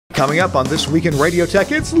Coming up on This Week in Radio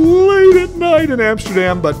Tech, it's late at night in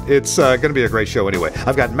Amsterdam, but it's going to be a great show anyway.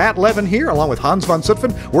 I've got Matt Levin here, along with Hans von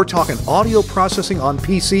Zutphen. We're talking audio processing on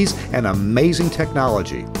PCs and amazing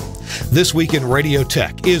technology. This Week in Radio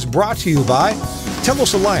Tech is brought to you by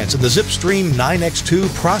Telos Alliance and the ZipStream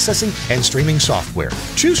 9X2 processing and streaming software.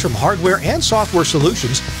 Choose from hardware and software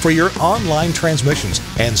solutions for your online transmissions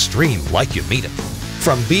and stream like you mean it.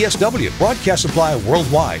 From BSW, Broadcast Supply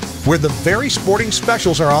Worldwide, where the very sporting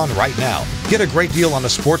specials are on right now. Get a great deal on a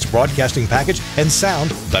sports broadcasting package and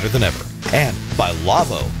sound better than ever. And by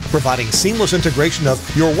Lavo, providing seamless integration of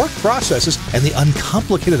your work processes and the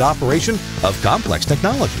uncomplicated operation of complex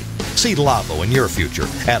technology. See Lavo in your future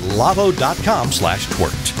at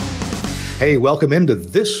lavo.com/TWiRT. Hey, welcome into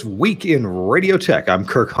This Week in Radio Tech. I'm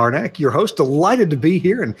Kirk Harnack, your host. Delighted to be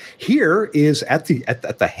here. And here is at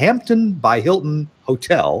the Hampton by Hilton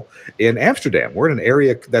Hotel in Amsterdam. We're in an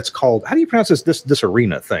area that's called, how do you pronounce this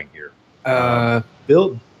arena thing here? Belma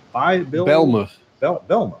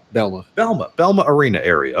Arena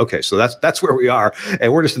area. Okay, so that's where we are.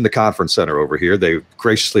 And we're just in the conference center over here. They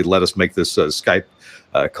graciously let us make this Skype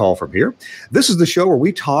call from here. This is the show where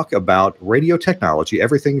we talk about radio technology,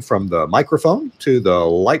 everything from the microphone to the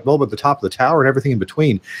light bulb at the top of the tower and everything in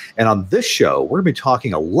between. And on this show, we're going to be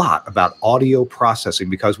talking a lot about audio processing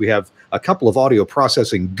because we have a couple of audio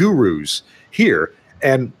processing gurus here.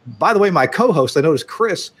 And by the way, my co-host, I noticed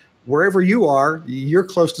Chris, wherever you are, you're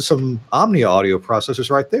close to some Omnia audio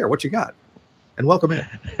processors right there. What you got? And welcome in.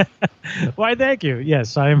 Why, thank you.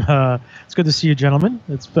 Yes, I'm. It's good to see you, gentlemen.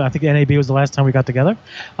 I think NAB was the last time we got together.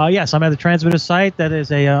 Yes, I'm at the transmitter site. That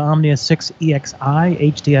is a Omnia 6 EXI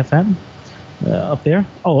HDFM up there.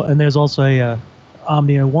 Oh, and there's also a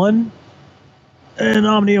Omnia 1 and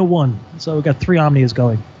Omnia 1. So we've got 3 Omnias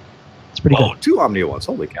going. It's pretty good. Oh, 2 Omnia 1s.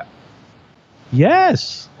 Holy cow.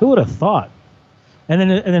 Yes. Who would have thought? And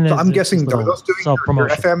then so I'm guessing, are those doing your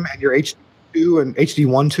FM and your HD2 and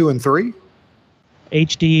HD1, 2, and 3?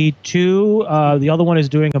 HD2. The other one is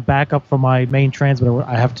doing a backup for my main transmitter.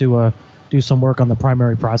 I have to do some work on the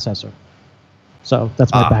primary processor. So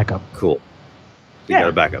that's my backup. Cool. You got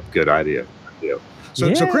a backup. Good idea.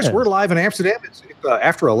 So Chris, we're live in Amsterdam. It's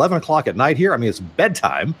after 11 o'clock at night here. I mean, it's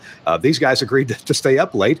bedtime. These guys agreed to stay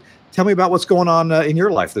up late. Tell me about what's going on in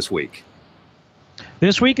your life this week.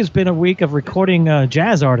 This week has been a week of recording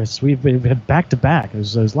jazz artists. We've had back-to-back. It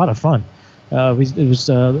was a lot of fun. It was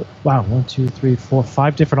 1, 2, 3, 4,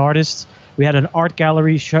 5 different artists. We had an art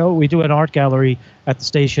gallery show. We do an art gallery at the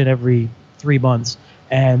station every 3 months,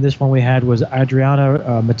 and this one we had was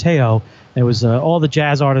Adriana Mateo. It was all the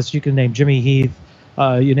jazz artists you can name: Jimmy Heath,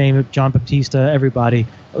 you name it, John Baptista, everybody.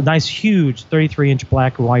 A nice, huge 33-inch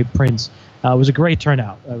black and white prints. It was a great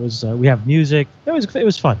turnout. We have music. It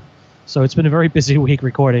was fun. So it's been a very busy week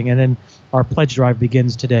recording, and then our pledge drive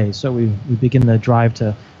begins today. So we begin the drive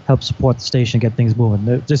to help support the station, get things moving.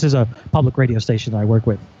 This is a public radio station that I work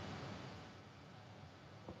with.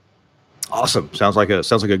 Awesome. Sounds like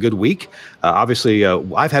a good week. Obviously,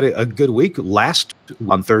 I've had a good week.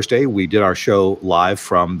 On Thursday, we did our show live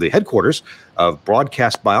from the headquarters of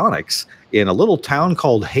Broadcast Bionics in a little town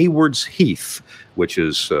called Haywards Heath, which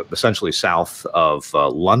is essentially south of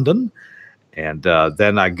London. And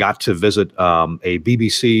then I got to visit a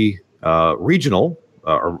BBC regional,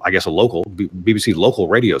 or I guess a local, BBC local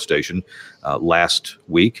radio station last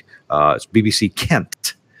week. It's BBC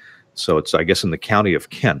Kent. So it's, I guess, in the county of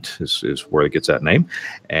Kent is where it gets that name.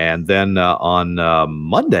 And then on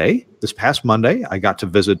Monday, this past Monday, I got to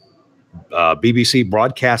visit BBC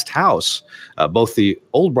Broadcast House, both the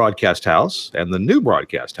old Broadcast House and the new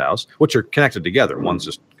Broadcast House, which are connected together. One's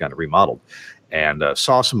just kind of remodeled. And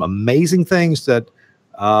saw some amazing things that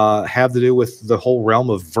have to do with the whole realm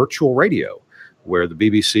of virtual radio, where the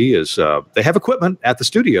BBC is. They have equipment at the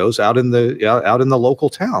studios out in the local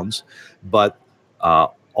towns, but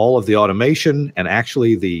all of the automation and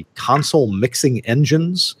actually the console mixing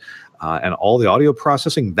engines and all the audio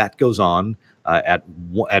processing that goes on at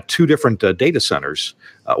 2 different data centers,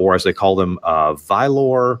 or as they call them,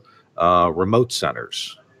 Vylor remote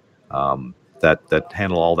centers. That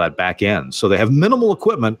handle all that back end. So they have minimal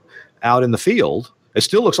equipment out in the field. It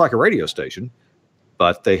still looks like a radio station,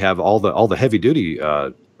 but they have all the heavy duty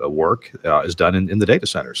work is done in the data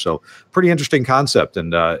center. So pretty interesting concept,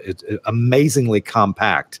 and it's amazingly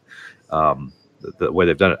compact the way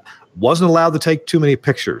they've done it. Wasn't allowed to take too many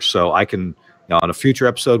pictures, so I can, on a future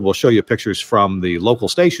episode, we'll show you pictures from the local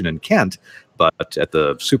station in Kent, but at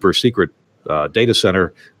the super secret data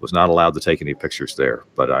center was not allowed to take any pictures there.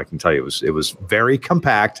 But I can tell you it was very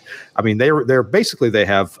compact. I mean, they're basically, they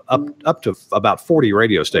have up to about 40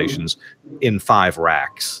 radio stations in 5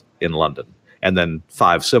 racks in London. and then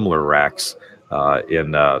 5 similar racks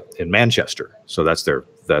in Manchester. So that's their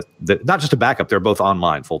not just a backup; they're both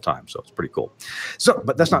online full time. So it's pretty cool. So,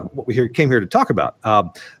 but that's not what we came here to talk about.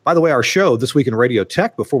 By the way, our show This Week in Radio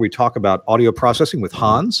Tech. Before we talk about audio processing with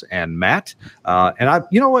Hans and Matt, and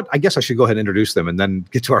you know what? I guess I should go ahead and introduce them and then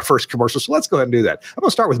get to our first commercial. So let's go ahead and do that. I'm going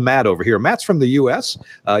to start with Matt over here. Matt's from the U.S.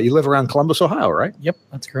 You live around Columbus, Ohio, right? Yep,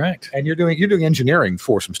 that's correct. And you're doing engineering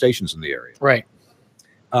for some stations in the area, right?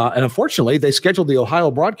 And unfortunately, they scheduled the Ohio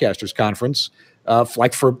Broadcasters Conference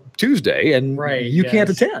for Tuesday, and you can't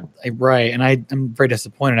attend. Right, and I'm very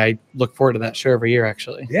disappointed. I look forward to that show every year,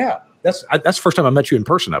 actually. Yeah, that's the first time I met you in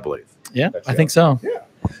person, I believe. Yeah, I think so. Yeah.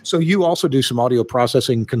 So you also do some audio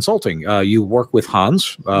processing consulting. You work with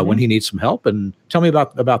Hans when he needs some help, and tell me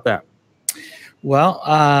about that. Well,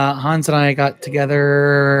 Hans and I got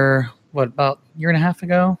together, about a year and a half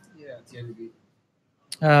ago? Yeah, it's NAB.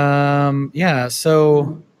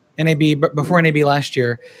 So NAB, before NAB last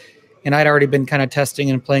year, and I'd already been kind of testing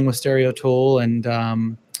and playing with Stereo Tool, and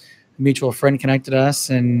a mutual friend connected us,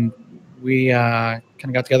 and we kind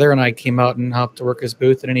of got together, and I came out and helped to work his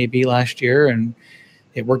booth at NAB last year, and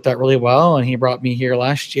it worked out really well, and he brought me here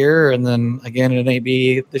last year, and then again at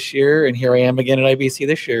NAB this year, and here I am again at IBC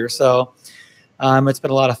this year. So it's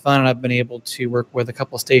been a lot of fun, and I've been able to work with a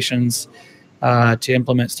couple stations to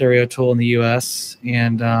implement Stereo Tool in the U.S.,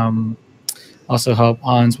 and also help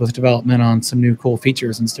Hans with development on some new cool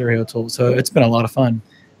features in Stereo Tool. So it's been a lot of fun.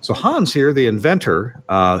 So Hans here, the inventor,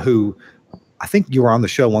 who I think you were on the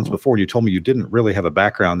show once before, and you told me you didn't really have a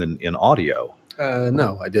background in audio.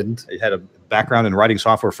 No, I didn't. You had a background in writing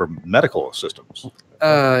software for medical systems.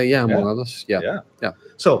 Among others. Yeah.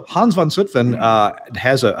 So Hans von Zutphen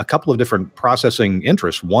has a couple of different processing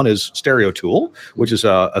interests. One is Stereo Tool, which is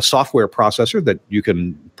a software processor that you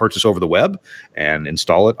can purchase over the web and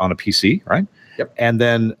install it on a PC, right? Yep. And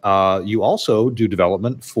then you also do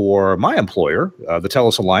development for my employer, the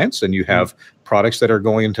TELUS Alliance, and you have products that are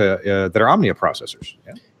going into that are Omnia processors.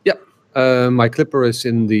 Yeah. My clipper is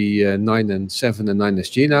in the 9 and 7 and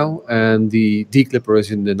 9SG now, and the D clipper is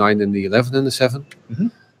in the 9 and the 11 and the 7. Mm-hmm.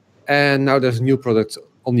 And now there's a new product,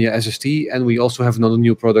 Omnia SST, and we also have another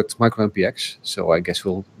new product, Micro MPX. So I guess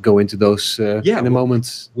we'll go into those in a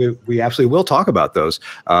moment. We absolutely will talk about those.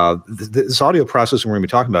 This audio processing we're going to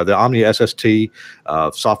be talking about, the Omnia SST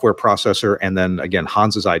software processor, and then again,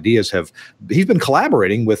 Hans's ideas he's been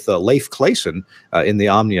collaborating with Leif Clayson in the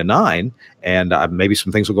Omnia 9, and maybe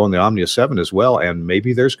some things will go in the Omnia 7 as well, and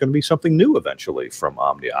maybe there's going to be something new eventually from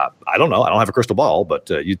Omnia. I don't know. I don't have a crystal ball,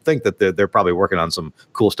 but you'd think that they're probably working on some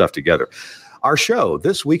cool stuff together. Our show,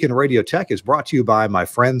 This Week in Radio Tech, is brought to you by my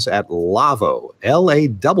friends at Lawo,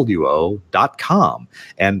 LAWO.com.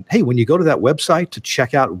 And hey, when you go to that website to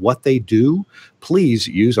check out what they do, please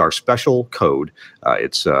use our special code.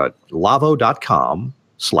 It's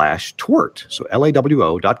Lawo.com/TWiRT. So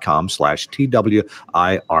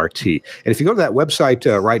LAWO.com/TWiRT. And if you go to that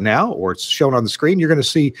website right now, or it's shown on the screen, you're going to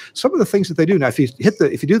see some of the things that they do. Now, if you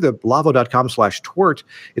do the Lawo.com/TWiRT,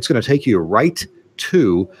 it's going to take you right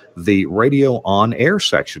to the radio on air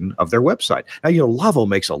section of their website. Now, Lawo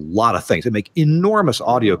makes a lot of things. They make enormous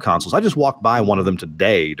audio consoles. I just walked by one of them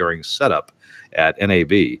today during setup at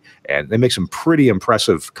NAB, and they make some pretty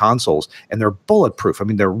impressive consoles, and they're bulletproof. I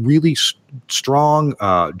mean, they're really strong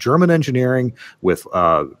German engineering with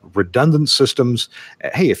redundant systems.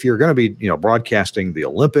 Hey, if you're going to be broadcasting the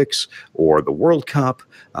Olympics or the World Cup,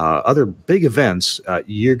 other big events,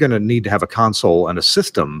 you're going to need to have a console and a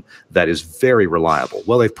system that is very reliable.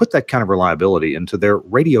 Well, they've put that kind of reliability into their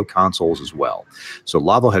radio consoles as well. So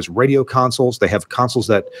Lawo has radio consoles. They have consoles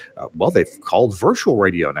that, they've called virtual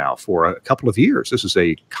radio now for a couple of years. This is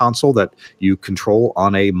a console that you control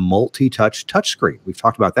on a multi-touch touchscreen. We've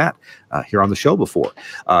talked about that here on the show before.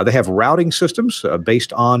 They have routing systems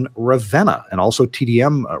based on Ravenna and also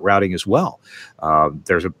TDM routing as well.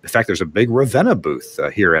 There's a big Ravenna booth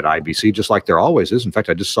here at IBC, just like there always is. In fact,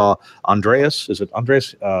 I just saw Andreas. Is it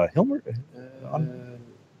Andreas Hilmer?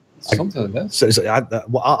 Something like that. So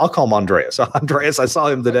I'll call him Andreas. Andreas, I saw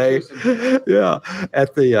him today. Yeah,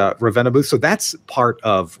 at the Ravenna booth. So that's part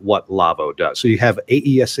of what Lawo does. So you have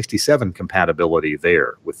AES67 compatibility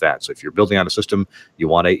there with that. So if you're building out a system, you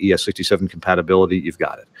want AES67 compatibility, you've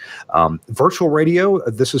got it. Virtual radio.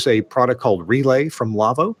 This is a product called Relay from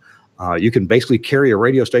Lawo. You can basically carry a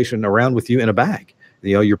radio station around with you in a bag.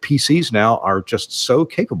 Your PCs now are just so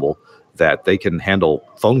capable that they can handle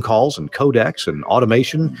phone calls and codecs and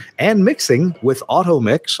automation and mixing with auto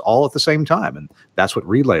mix all at the same time. And that's what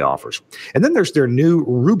Relay offers. And then there's their new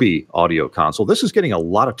Ruby audio console. This is getting a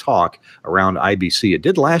lot of talk around IBC. It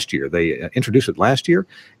did last year. They introduced it last year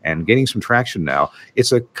and gaining some traction now.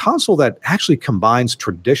 It's a console that actually combines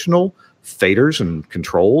traditional faders and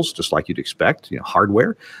controls, just like you'd expect,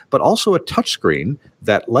 hardware, but also a touchscreen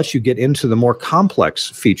that lets you get into the more complex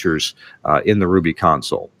features in the Ruby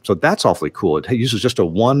console. So that's awfully cool. It uses just a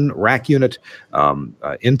one rack unit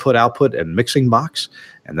input, output, and mixing box.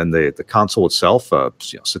 And then the console itself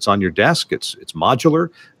sits on your desk. It's modular.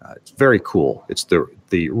 It's very cool. It's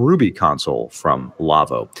the Ruby console from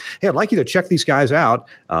Lavo. Hey, I'd like you to check these guys out.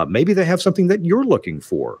 Maybe they have something that you're looking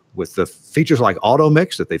for with the features like auto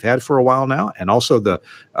mix that they've had for a while now, and also the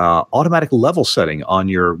automatic level setting on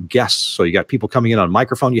your guests. So you got people coming in on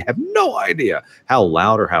microphone. You have no idea how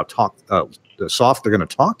loud or how soft they're going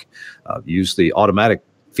to talk. Use the automatic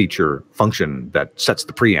feature function that sets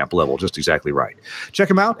the preamp level just exactly right. Check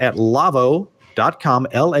them out at lavo.com,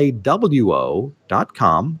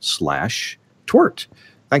 lawo.com/TWiRT.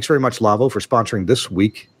 Thanks very much, Lavo, for sponsoring This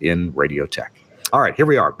Week in Radio Tech. All right, here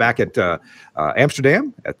we are back at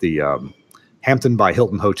Amsterdam at the Hampton by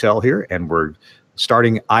Hilton Hotel here, and we're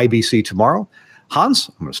starting IBC tomorrow. Hans,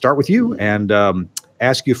 I'm going to start with you and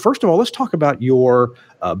ask you, first of all, let's talk about your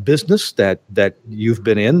business that you've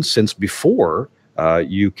been in since before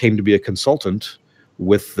you came to be a consultant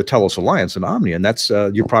with the Telos Alliance and Omnia, and that's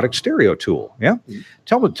your product Stereo Tool. Yeah,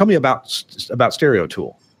 tell me about Stereo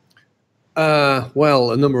Tool.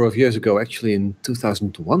 Well, a number of years ago, actually in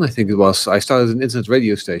 2001, I think it was, I started an internet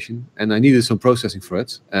radio station, and I needed some processing for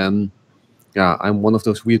it. And yeah, I'm one of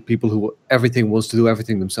those weird people who wants to do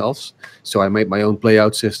everything themselves. So I made my own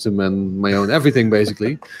playout system and my own everything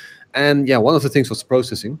basically. And yeah, one of the things was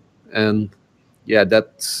processing, and yeah,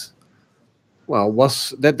 that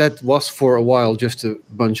was for a while just a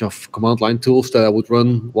bunch of command line tools that I would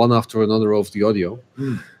run one after another over the audio.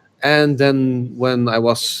 And then when I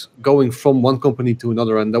was going from one company to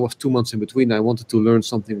another, and there was 2 months in between, I wanted to learn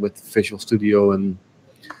something with Visual Studio and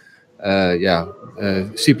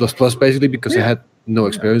C++ basically, because I had no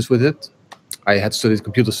experience with it. I had studied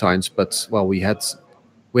computer science, but well, we have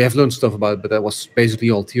learned stuff about it, but that was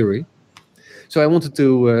basically all theory. So I wanted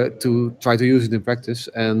to try to use it in practice,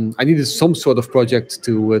 and I needed some sort of project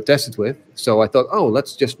to test it with. So I thought, oh,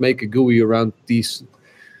 let's just make a GUI around these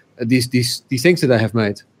things that I have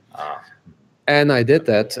made. And I did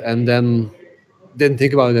that, and then didn't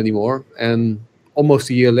think about it anymore. And almost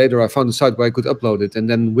a year later, I found a site where I could upload it, and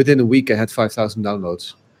then within a week, I had 5,000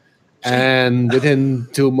 downloads. And within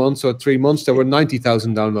 2 months or 3 months, there were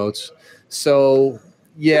 90,000 downloads. So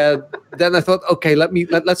yeah, then I thought, okay,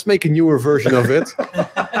 let's make a newer version of it.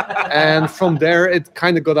 And from there, it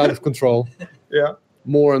kind of got out of control. Yeah,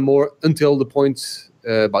 more and more, until the point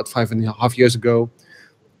about 5.5 years ago,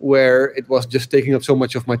 where it was just taking up so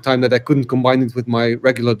much of my time that I couldn't combine it with my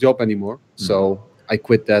regular job anymore. So I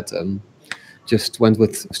quit that and just went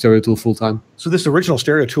with Stereo Tool full time. So this original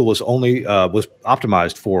Stereo Tool was only was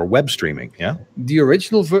optimized for web streaming, yeah? The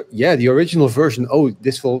original version. Oh,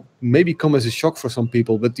 this will maybe come as a shock for some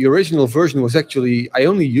people, but the original version was actually, I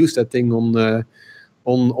only used that thing on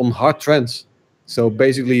hard trance. So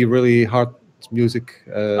basically, really hard music,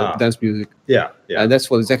 dance music. Yeah. And that's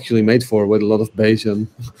what it's actually made for, with a lot of bass and.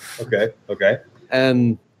 Okay.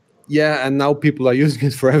 And yeah, and now people are using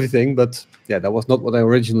it for everything, but yeah, that was not what I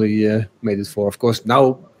originally made it for. Of course,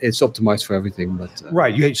 now it's optimized for everything, but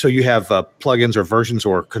right. So you have plugins or versions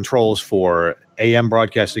or controls for AM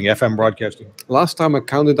broadcasting, FM broadcasting. Last time I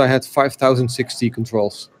counted, I had 5,060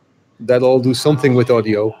 controls that all do something with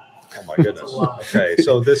audio. Oh my goodness. Okay,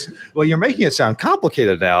 so you're making it sound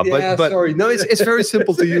complicated now, but sorry, no, it's very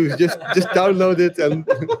simple to use. Just download it and.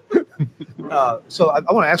 So I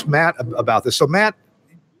want to ask Matt about this. So Matt,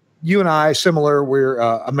 you and I similar. We're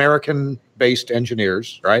American-based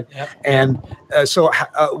engineers, right? Yep. And so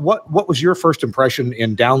what was your first impression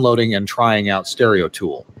in downloading and trying out Stereo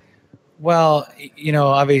Tool? Well,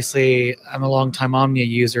 obviously I'm a longtime Omnia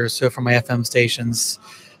user, so for my FM stations.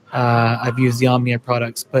 I've used the Omnia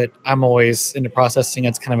products, but I'm always into processing.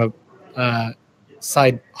 It's kind of a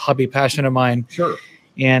side hobby passion of mine. Sure.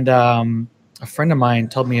 And a friend of mine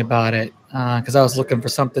told me about it because I was looking for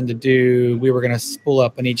something to do. We were going to spool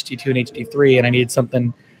up an HD2 and HD3, and I needed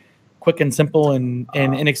something quick and simple and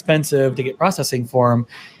inexpensive to get processing for them.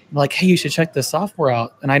 I'm like, hey, you should check this software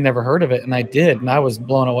out. And I'd never heard of it, and I did, and I was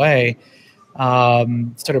blown away.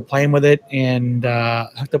 Started playing with it and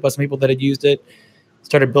hooked up with some people that had used it.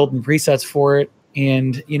 Started building presets for it.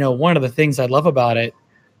 And, one of the things I love about it,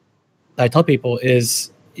 that I tell people,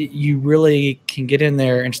 is you really can get in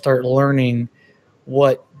there and start learning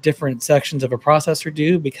what different sections of a processor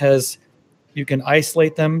do, because you can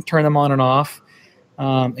isolate them, turn them on and off.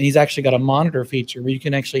 And he's actually got a monitor feature where you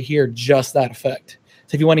can actually hear just that effect.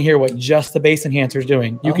 So if you want to hear what just the bass enhancer is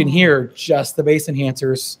doing, you can hear just the bass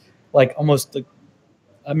enhancers, like almost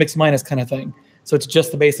a mix minus kind of thing. So it's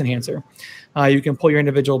just the bass enhancer. You can pull your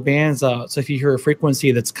individual bands out. So if you hear a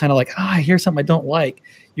frequency that's kind of like, I hear something I don't like,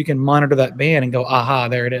 you can monitor that band and go, aha,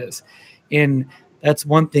 there it is. And that's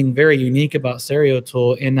one thing very unique about Stereo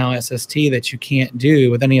Tool and now SST that you can't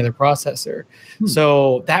do with any other processor.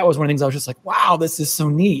 So that was one of the things I was just like, wow, this is so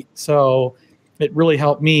neat. So it really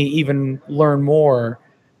helped me even learn more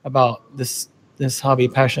about this hobby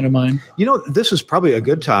passion of mine. You know, this is probably a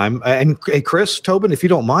good time. And hey, Chris, Tobin, if you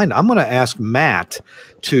don't mind, I'm going to ask Matt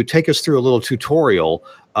to take us through a little tutorial,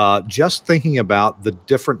 just thinking about the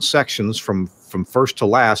different sections from first to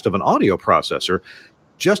last of an audio processor.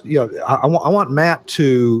 Just, I want Matt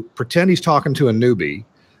to pretend he's talking to a newbie.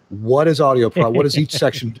 What is what is each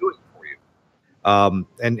section doing for you?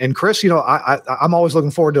 And Chris, I'm always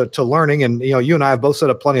looking forward to learning. And, you and I have both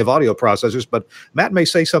set up plenty of audio processors, but Matt may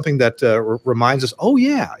say something that reminds us, oh,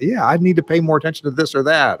 yeah, I need to pay more attention to this or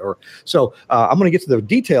that. So I'm going to get to the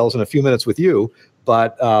details in a few minutes with you,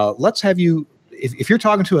 but let's have you, if you're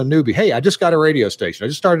talking to a newbie, hey, I just got a radio station. I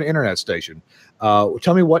just started an internet station.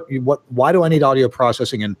 Tell me why do I need audio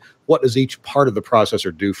processing, and what does each part of the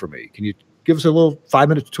processor do for me? Can you give us a little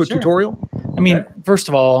 5-minute tutorial? I mean, first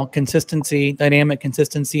of all, consistency, dynamic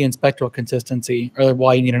consistency, and spectral consistency are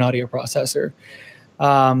why you need an audio processor.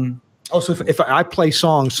 Also, if I play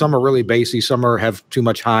songs, some are really bassy, some have too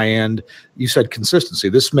much high end. You said consistency.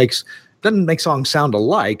 This doesn't make songs sound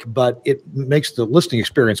alike, but it makes the listening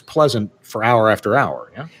experience pleasant for hour after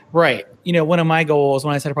hour. Yeah. Right. One of my goals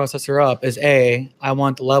when I set a processor up is I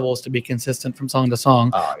want the levels to be consistent from song to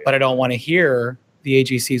song, but I don't want to hear the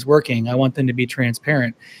AGCs working. I want them to be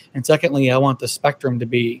transparent. And secondly, I want the spectrum to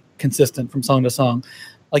be consistent from song to song.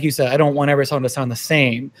 Like you said, I don't want every song to sound the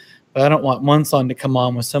same, but I don't want one song to come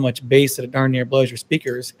on with so much bass that it darn near blows your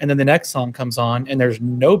speakers. And then the next song comes on and there's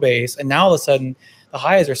no bass. And now all of a sudden the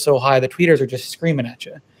highs are so high, the tweeters are just screaming at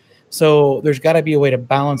you. So there's got to be a way to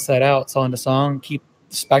balance that out song to song, keep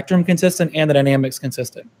the spectrum consistent and the dynamics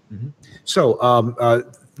consistent. Mm-hmm. So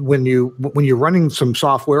when you're running some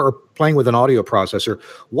software or playing with an audio processor,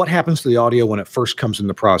 what happens to the audio when it first comes in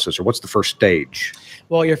the processor? What's the first stage?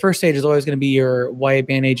 Well, your first stage is always going to be your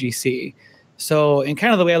wideband AGC. So, and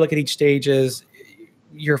kind of the way I look at each stage is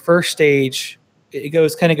your first stage, it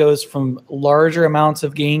goes from larger amounts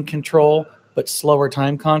of gain control, but slower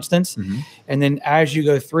time constants. Mm-hmm. And then as you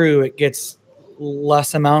go through, it gets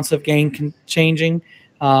less amounts of gain changing,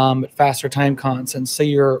 but faster time constants. So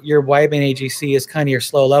your wideband AGC is kind of your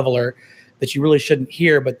slow leveler that you really shouldn't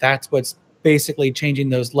hear, but that's what's basically changing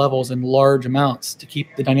those levels in large amounts to keep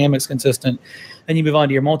the dynamics consistent. Then you move on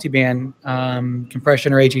to your multiband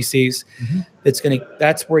compression or AGCs. Mm-hmm.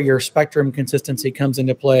 That's where your spectrum consistency comes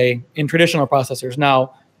into play in traditional processors.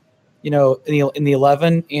 Now, in the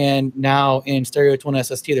 11 and now in Stereo Tool and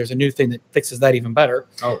SST, there's a new thing that fixes that even better.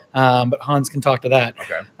 But Hans can talk to that.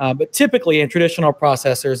 Okay. But typically in traditional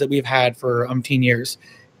processors that we've had for umpteen years,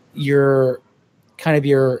 your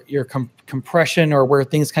compression or where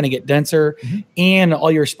things kind of get denser, mm-hmm. and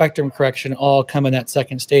all your spectrum correction all come in that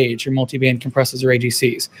second stage, your multiband compressors or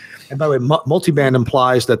AGCs. And by the way, multiband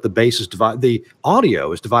implies that the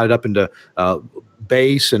audio is divided up into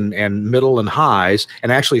bass and middle and highs,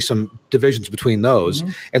 and actually some divisions between those.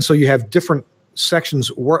 Mm-hmm. And so you have different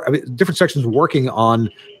sections working on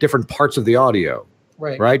different parts of the audio.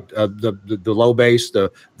 Right. The low bass,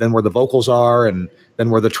 then where the vocals are, and then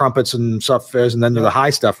where the trumpets and stuff is, and then the high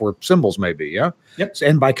stuff where cymbals may be. Yeah. Yep.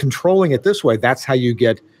 And by controlling it this way, that's how you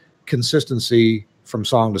get consistency from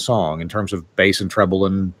song to song in terms of bass and treble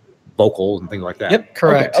and vocal and things like that. Yep.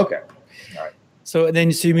 Correct. Okay. All right. So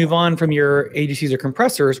you move on from your AGCs or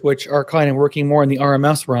compressors, which are kind of working more in the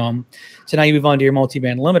RMS realm. So now you move on to your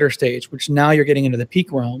multiband limiter stage, which now you're getting into the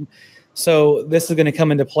peak realm. So this is going to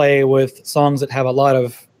come into play with songs that have a lot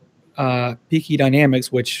of peaky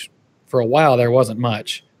dynamics, which for a while there wasn't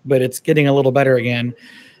much, but it's getting a little better again.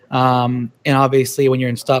 And obviously when you're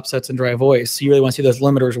in stop sets and dry voice, you really want to see those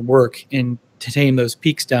limiters work and to tame those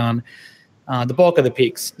peaks down, the bulk of the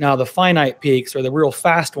peaks. Now the finite peaks or the real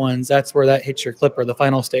fast ones, that's where that hits your clipper, the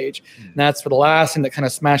final stage. And that's for the last thing that kind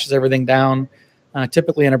of smashes everything down,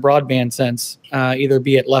 typically in a broadband sense, either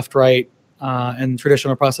be it left, right, in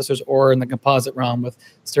traditional processors or in the composite realm with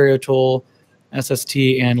Stereo Tool, SST,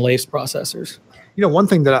 and LACE processors. One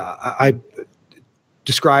thing that I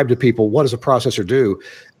describe to people, what does a processor do?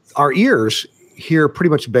 Our ears hear pretty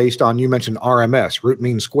much based on, you mentioned RMS, root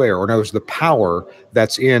mean square, or knows the power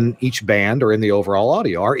that's in each band or in the overall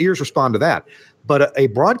audio. Our ears respond to that. But a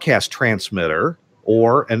broadcast transmitter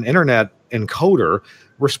or an internet encoder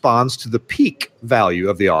responds to the peak value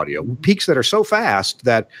of the audio, peaks that are so fast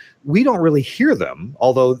that we don't really hear them,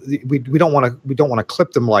 although we don't want to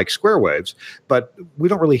clip them like square waves, but we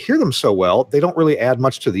don't really hear them so well. They don't really add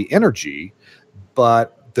much to the energy,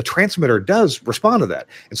 but the transmitter does respond to that.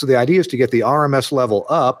 And so the idea is to get the RMS level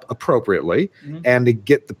up appropriately and to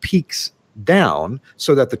get the peaks down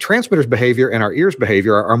so that the transmitter's behavior and our ears'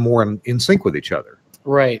 behavior are more in sync with each other.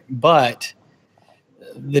 Right. But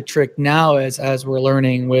the trick now is, as we're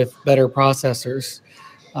learning with better processors,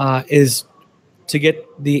 is to get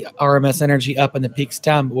the RMS energy up and the peaks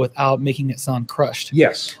down, but without making it sound crushed.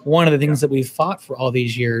 Yes. One of the things that we've fought for all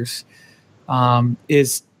these years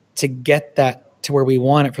is to get that to where we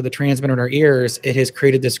want it for the transmitter in our ears. It has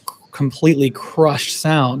created this completely crushed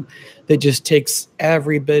sound that just takes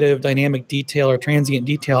every bit of dynamic detail or transient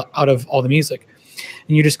detail out of all the music.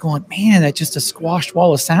 And you're just going, man, that's just a squashed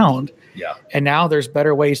wall of sound. Yeah. And now there's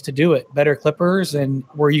better ways to do it, better clippers, and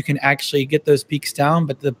where you can actually get those peaks down,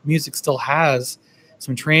 but the music still has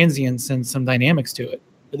some transients and some dynamics to it.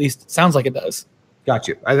 At least it sounds like it does. Got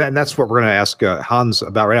you. And that's what we're going to ask Hans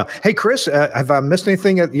about right now. Hey, Chris, have I missed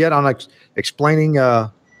anything yet on explaining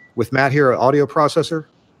with Matt here, audio processor?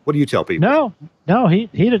 What do you tell people? No, he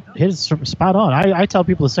hit it spot on. I tell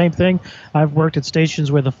people the same thing. I've worked at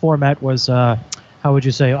stations where the format was, how would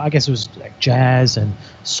you say? I guess it was like jazz and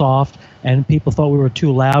soft, and people thought we were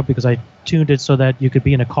too loud because I tuned it so that you could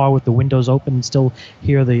be in a car with the windows open and still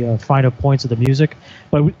hear the finer points of the music.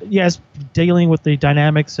 But yes, dealing with the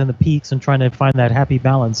dynamics and the peaks and trying to find that happy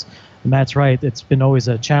balance. And Matt's right. It's been always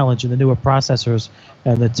a challenge, and the newer processors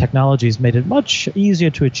and the technologies made it much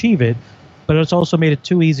easier to achieve it. But it's also made it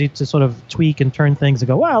too easy to sort of tweak and turn things and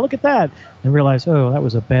go, wow, look at that, and realize, oh, that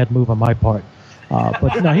was a bad move on my part.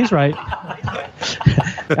 But no, he's right.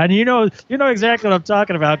 And you know exactly what I'm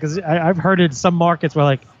talking about, because I've heard it in some markets where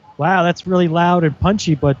like, wow, that's really loud and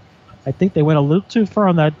punchy, but I think they went a little too far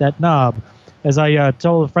on that knob. As I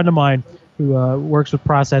told a friend of mine who works with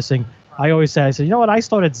processing, I said, you know what, I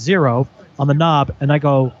start at 0 on the knob and I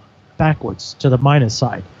go backwards to the minus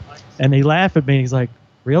side. And he laughed at me and he's like,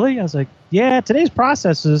 really? I was like, yeah, today's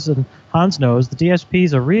processors, and Hans knows, the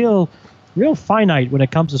DSPs are real finite when it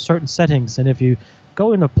comes to certain settings, and if you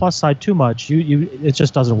go in the plus side too much, it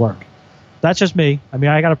just doesn't work. That's just me. I mean,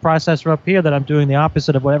 I got a processor up here that I'm doing the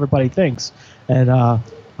opposite of what everybody thinks, and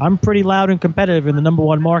I'm pretty loud and competitive in the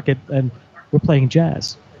 -- market, and we're playing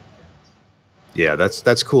jazz. Yeah,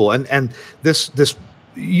 that's cool. And this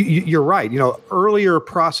you're right. You know, earlier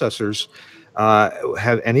processors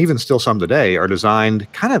have, and even still some today, are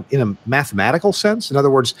designed kind of in a mathematical sense. In other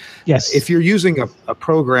words, yes, if you're using a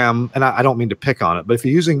program, and I don't mean to pick on it, but if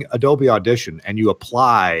you're using Adobe Audition and you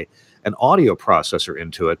apply an audio processor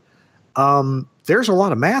into it, there's a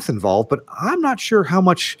lot of math involved, but I'm not sure how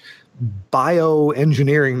much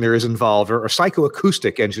bioengineering there is involved, or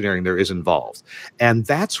psychoacoustic engineering there is involved. And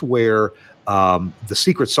that's where the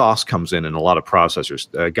secret sauce comes in a lot of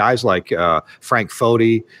processors. Guys like Frank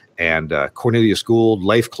Foti and Cornelius Gould,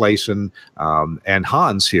 Leif Clayson, and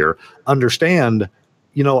Hans here understand,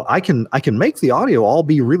 you know, I can make the audio all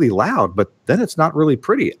be really loud, but then it's not really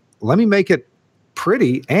pretty. Let me make it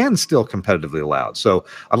pretty and still competitively loud. So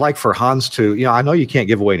I'd like for Hans to, you know, I know you can't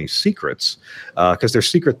give away any secrets because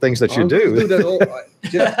there's secret things that you do.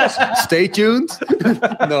 Stay tuned.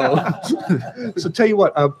 No. So tell you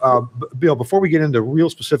what, Bill, before we get into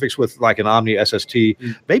real specifics with like an Omnia SST,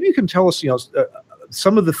 maybe you can tell us, you know,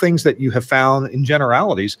 some of the things that you have found in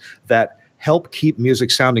generalities that help keep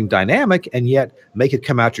music sounding dynamic and yet make it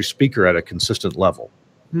come out your speaker at a consistent level.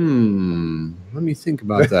 Let me think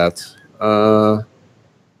about that.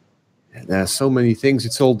 There's so many things.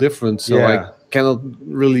 It's all different. So Yeah. I cannot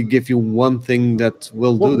really give you one thing that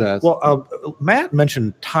will do that. Well, Matt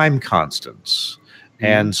mentioned time constants.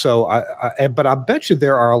 And so but I bet you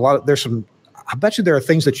there are I bet you there are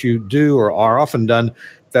things that you do or are often done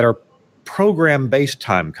that are program-based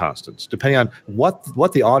time constants. Depending on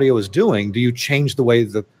what the audio is doing, do you change the way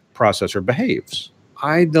the processor behaves?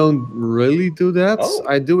 I don't really do that. Oh.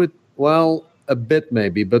 I do it, well, a bit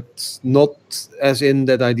maybe, but not as in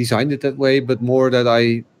that I designed it that way, but more that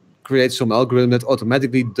I create some algorithm that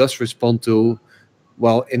automatically does respond to,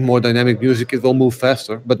 well, in more dynamic music, it will move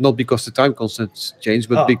faster, but not because the time constants change,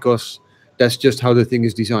 but because that's just how the thing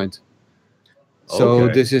is designed. So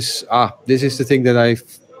Okay. this is the thing that I've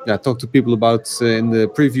talked to people about in the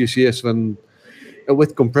previous years when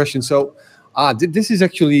with compression. So this is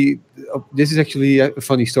actually a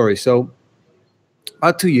funny story. So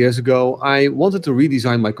 2 years ago, I wanted to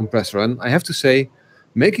redesign my compressor, and I have to say,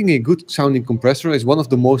 making a good sounding compressor is one of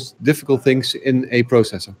the most difficult things in a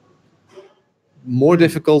processor. More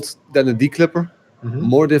difficult than a declipper,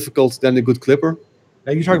 more difficult than a good clipper.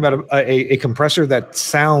 Now you're talking about a compressor that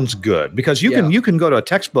sounds good, because you can go to a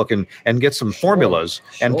textbook and get some formulas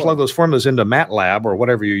and plug those formulas into MATLAB or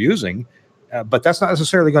whatever you're using, but that's not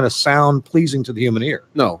necessarily going to sound pleasing to the human ear.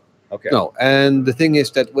 No. Okay. No, and the thing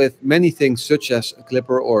is that with many things such as a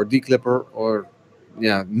clipper or declipper or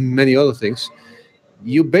many other things,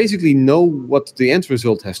 you basically know what the end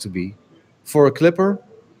result has to be. For a clipper,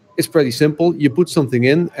 it's pretty simple. You put something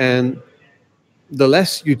in, and the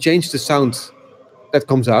less you change the sound that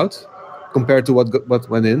comes out compared to what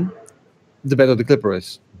went in, the better the clipper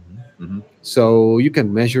is. So you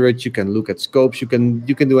can measure it, you can look at scopes, you can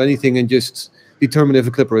do anything and just determine if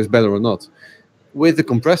a clipper is better or not. With the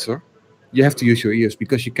compressor, you have to use your ears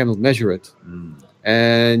because you cannot measure it.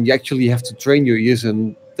 And you actually have to train your ears,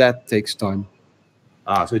 and that takes time.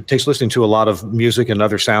 So it takes listening to a lot of music and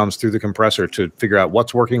other sounds through the compressor to figure out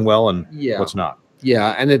what's working well and what's not.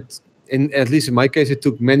 Yeah, and at least in my case, it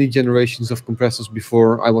took many generations of compressors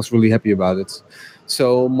before I was really happy about it.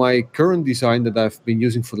 So my current design that I've been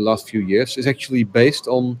using for the last few years is actually based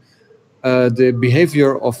on the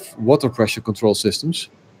behavior of water pressure control systems.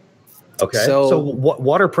 Okay. So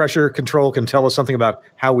water pressure control can tell us something about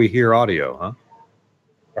how we hear audio, huh?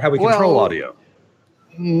 Or how we control audio.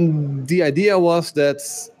 The idea was that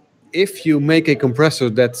if you make a compressor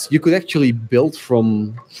that you could actually build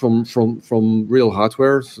from real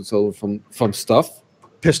hardware, so from stuff,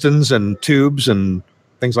 pistons and tubes and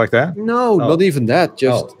things like that. No, not even that.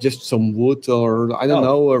 Just some wood or I don't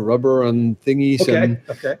know, rubber and thingies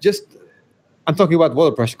just. I'm talking about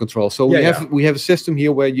water pressure control. So we have a system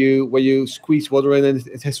here where you squeeze water in and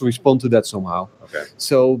it has to respond to that somehow. Okay.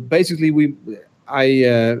 So basically,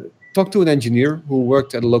 I talked to an engineer who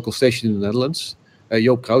worked at a local station in the Netherlands,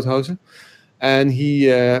 Joop Krauthausen, and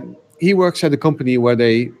he works at a company where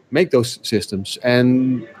they make those systems.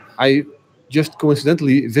 And I just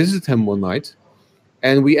coincidentally visited him one night,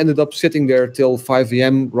 and we ended up sitting there till 5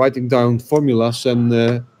 a.m. writing down formulas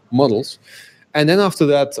and models. And then after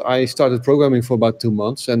that, I started programming for about 2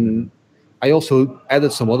 months, and I also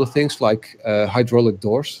added some other things like hydraulic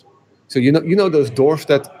doors. So you know those doors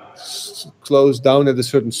that close down at a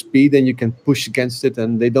certain speed, and you can push against it,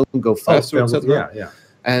 and they don't go faster, etc. Yeah.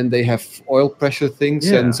 And they have oil pressure things,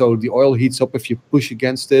 and so the oil heats up if you push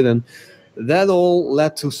against it, and that all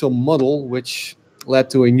led to some model, which led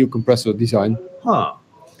to a new compressor design. Huh.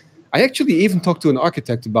 I actually even talked to an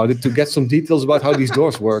architect about it to get some details about how these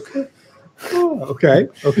doors work. Okay.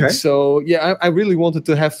 So I really wanted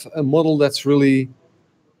to have a model that's really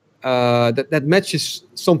that matches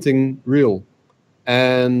something real,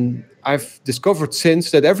 and I've discovered since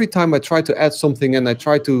that every time I try to add something and I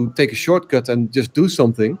try to take a shortcut and just do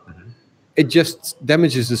something, it just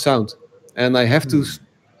damages the sound, and I have to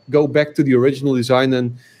go back to the original design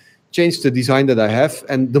and change the design that I have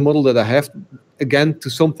and the model that I have again to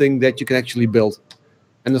something that you can actually build.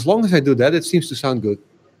 And as long as I do that, it seems to sound good.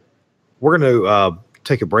 We're going to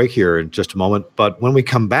take a break here in just a moment, but when we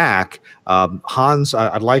come back, Hans,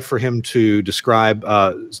 I'd like for him to describe,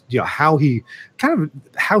 how he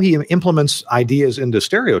implements ideas into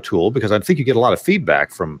Stereo Tool, because I think you get a lot of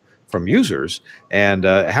feedback from users, and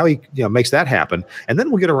how he makes that happen. And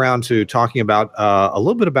then we'll get around to talking about a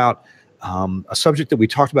little bit about a subject that we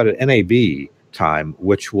talked about at NAB time,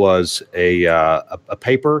 which was a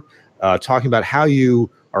paper talking about how you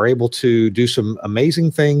are able to do some amazing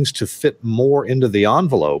things to fit more into the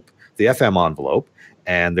envelope, the FM envelope,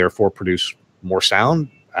 and therefore produce more sound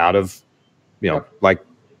out of, like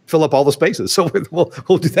fill up all the spaces. So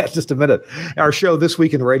we'll do that in just a minute. Our show This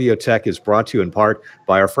Week in Radio Tech is brought to you in part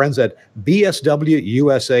by our friends at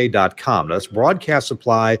bswusa.com. That's Broadcast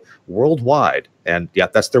Supply Worldwide. And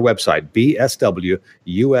that's their website,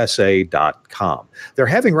 bswusa.com. They're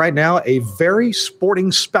having right now a very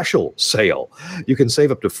sporting special sale. You can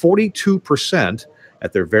save up to 42%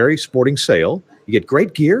 at their very sporting sale. You get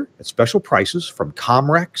great gear at special prices from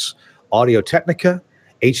Comrex, Audio-Technica,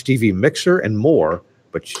 HDV Mixer, and more.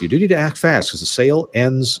 But you do need to act fast because the sale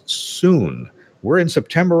ends soon. We're in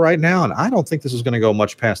September right now, and I don't think this is going to go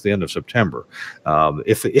much past the end of September,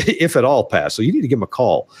 if at all past. So you need to give them a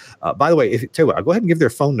call. By the way, tell you what, I'll go ahead and give their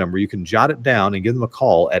phone number. You can jot it down and give them a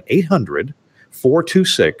call at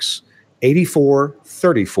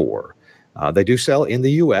 800-426-8434. They do sell in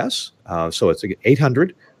the U.S., so it's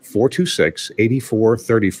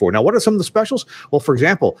 426-8434. Now, what are some of the specials? Well, for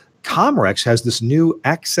example, Comrex has this new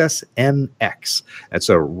Access NX. That's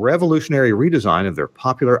a revolutionary redesign of their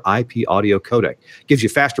popular IP audio codec. Gives you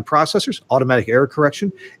faster processors, automatic error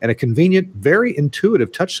correction, and a convenient, very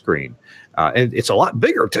intuitive touchscreen. And it's a lot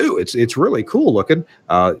bigger too. It's really cool looking.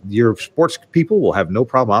 Your sports people will have no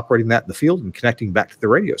problem operating that in the field and connecting back to the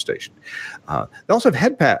radio station. They also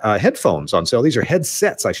have headphones on sale. These are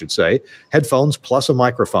headsets, I should say. Headphones plus a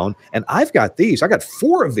microphone. And I've got these. I got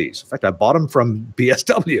 4 of these. In fact, I bought them from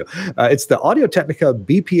BSW. It's the Audio-Technica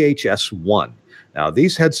BPHS-1. Now,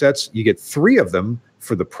 these headsets, you get 3 of them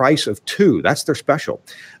for the price of 2. That's their special.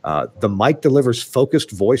 The mic delivers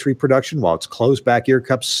focused voice reproduction while its closed back ear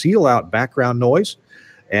cups seal out background noise.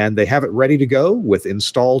 And they have it ready to go with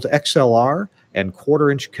installed XLR and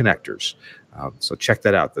 1/4-inch connectors. So check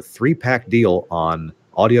that out. The 3-pack deal on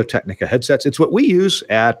Audio-Technica headsets. It's what we use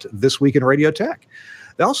at This Week in Radio Tech.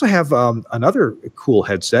 They also have another cool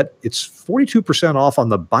headset. It's 42% off on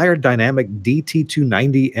the Beyerdynamic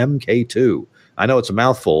DT290 MK2. I know it's a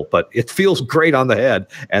mouthful, but it feels great on the head,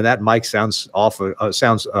 and that mic sounds awesome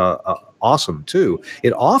too.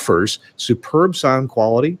 It offers superb sound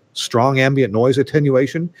quality, strong ambient noise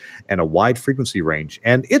attenuation, and a wide frequency range,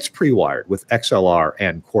 and it's pre-wired with XLR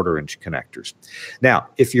and 1/4-inch connectors. Now,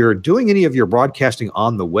 if you're doing any of your broadcasting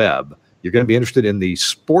on the web, you're going to be interested in the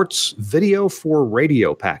Sports Video for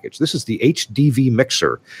Radio package. This is the HDV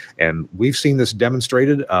mixer, and we've seen this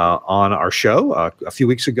demonstrated on our show a few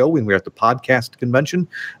weeks ago when we were at the podcast convention.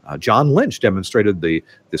 John Lynch demonstrated the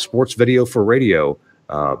Sports Video for Radio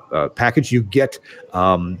package. You get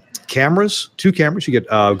cameras, 2 cameras. You get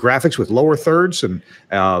graphics with lower thirds, and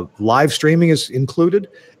live streaming is included.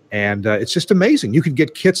 And it's just amazing. You could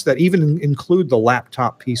get kits that even include the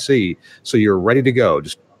laptop PC, so you're ready to go.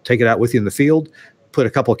 Just take it out with you in the field, put a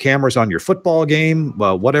couple of cameras on your football game,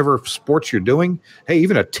 whatever sports you're doing. Hey,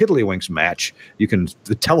 even a Tiddlywinks match, you can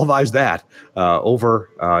televise that over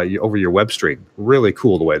your web stream. Really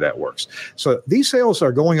cool the way that works. So these sales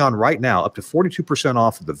are going on right now, up to 42%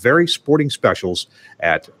 off of the very sporting specials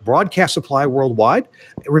at Broadcast Supply Worldwide.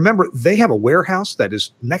 Remember, they have a warehouse that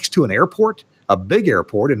is next to an airport, a big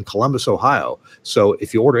airport in Columbus, Ohio. So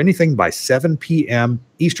if you order anything by 7 p.m.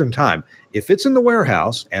 Eastern time, if it's in the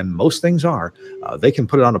warehouse, and most things are, they can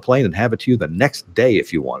put it on a plane and have it to you the next day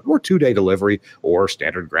if you want, or 2-day delivery or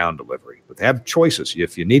standard ground delivery. But they have choices.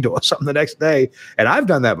 If you need to want something the next day, and I've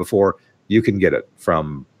done that before, you can get it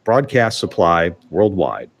from Broadcast Supply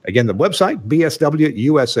Worldwide. Again, the website,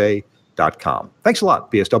 bswusa.com. Thanks a lot,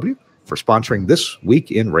 BSW, for sponsoring This Week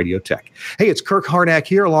in Radio Tech. Hey, it's Kirk Harnack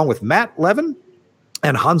here along with Matt Levin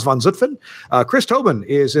and Hans von Zutphen. Chris Tobin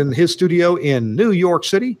is in his studio in New York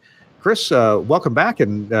City. Chris, welcome back,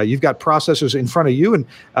 and you've got processors in front of you. And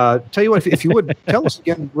tell you what, if you would, tell us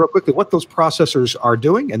again real quickly what those processors are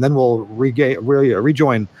doing, and then we'll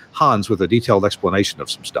rejoin Hans with a detailed explanation of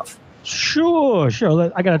some stuff. Sure.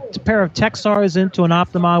 I got a pair of Texars into an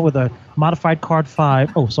Optima with a modified card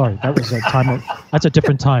 5. Oh, sorry, that was a time. That's a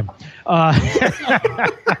different time.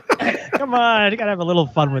 Come on, you gotta have a little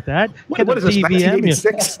fun with that. What is this,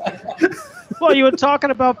 1986? Well, you were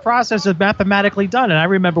talking about processors mathematically done, and I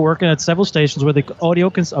remember working at several stations where the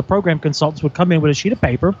program consultants would come in with a sheet of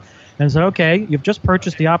paper and said, okay, you've just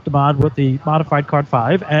purchased the Optimon with the modified card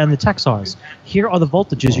 5 and the Texars. Here are the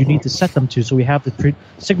voltages you need to set them to so we have the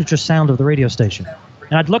signature sound of the radio station.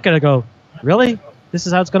 And I'd look at it and go, really? This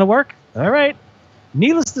is how it's going to work? All right.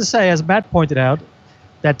 Needless to say, as Matt pointed out,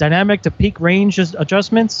 that dynamic to peak range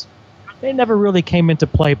adjustments, they never really came into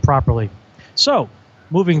play properly. So,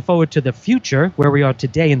 moving forward to the future, where we are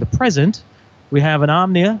today in the present, we have an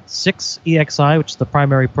Omnia 6 EXI, which is the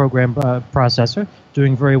primary program processor,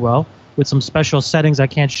 doing very well, with some special settings I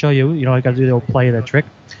can't show you. You know, I got to do the old play of that trick.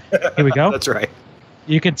 Here we go. That's right.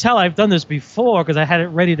 You can tell I've done this before because I had it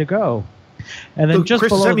ready to go. And then just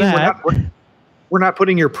Chris, below that... We're not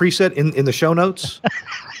putting your preset in the show notes?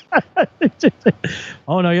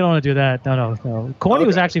 Oh, no, you don't want to do that. No. Corny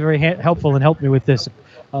was actually very helpful and helped me with this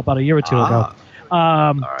about a year or two ago.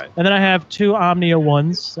 All right. And then I have 2 Omnia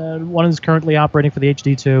ones. One is currently operating for the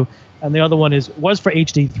HD2, and the other one was for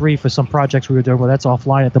HD3 for some projects we were doing. Well, that's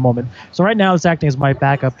offline at the moment. So right now it's acting as my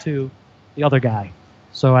backup to the other guy,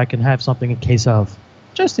 so I can have something in case of,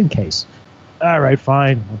 just in case. All right,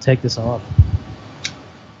 fine. I'll take this off.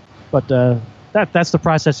 But that's the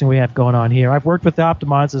processing we have going on here. I've worked with the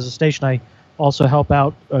Optimons as a station I also help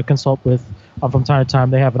out, consult with from time to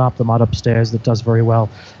time. They have an Optimon upstairs that does very well.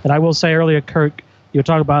 And I will say earlier, Kirk, you were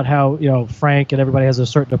talking about how Frank and everybody has a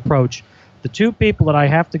certain approach. The 2 people that I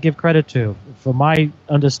have to give credit to, from my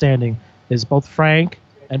understanding, is both Frank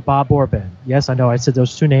and Bob Orban. Yes, I know I said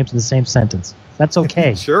those two names in the same sentence. That's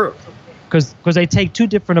okay. Sure. Because they take two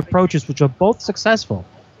different approaches, which are both successful,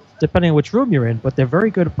 depending on which room you're in, but they're very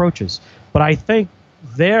good approaches. But I think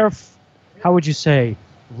their, how would you say,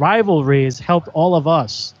 rivalry has helped all of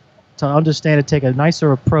us to understand and take a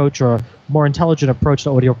nicer approach or more intelligent approach to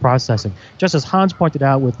audio processing. Just as Hans pointed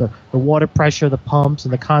out with the water pressure, the pumps,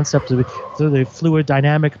 and the concept of the fluid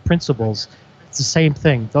dynamic principles, it's the same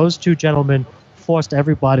thing. Those two gentlemen forced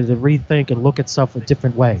everybody to rethink and look at stuff a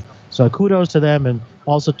different way. So kudos to them, and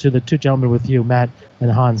also to the two gentlemen with you, Matt and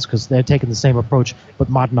Hans, because they're taking the same approach but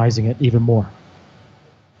modernizing it even more.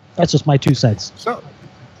 That's just my 2 cents. So,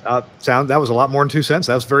 that was a lot more than 2 cents.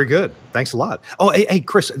 That was very good. Thanks a lot. Oh, hey,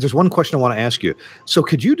 Chris, there's one question I want to ask you. So,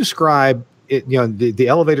 could you describe it, the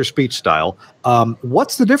elevator speech style?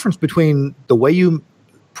 What's the difference between the way you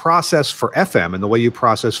process for FM and the way you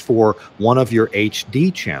process for one of your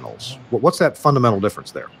HD channels? What's that fundamental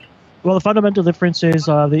difference there? Well, the fundamental difference is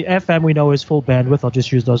the FM we know is full bandwidth. I'll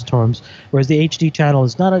just use those terms. Whereas the HD channel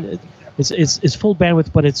is not it's full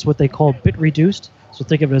bandwidth, but it's what they call bit reduced. So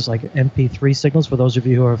think of it as like MP3 signals for those of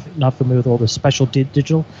you who are not familiar with all the special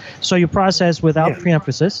digital. So you process without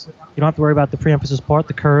preemphasis. You don't have to worry about the preemphasis part,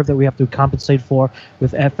 the curve that we have to compensate for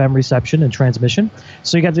with FM reception and transmission.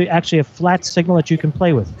 So you got actually a flat signal that you can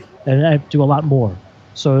play with and do a lot more.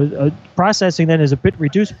 So processing then is a bit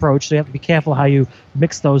reduced approach, so you have to be careful how you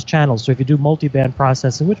mix those channels. So if you do multi-band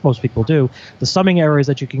processing, which most people do, the summing errors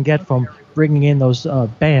that you can get from bringing in those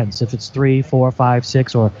bands, if it's 3, 4, 5,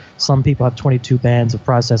 6, or some people have 22 bands of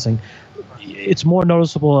processing, it's more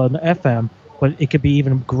noticeable on FM, but it could be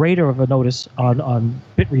even greater of a notice on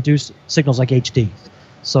bit reduced signals like HD.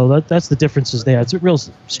 So that's the differences there. It's real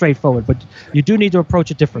straightforward, but you do need to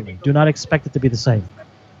approach it differently. Do not expect it to be the same.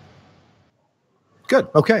 Good.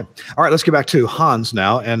 Okay. All right. Let's get back to Hans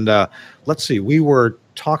now. And let's see. We were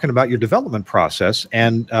talking about your development process.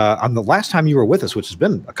 And on the last time you were with us, which has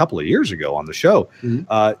been a couple of years ago on the show,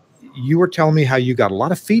 you were telling me how you got a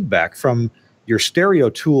lot of feedback from your stereo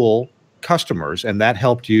tool customers, and that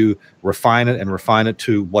helped you refine it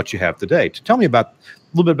to what you have today. Tell me a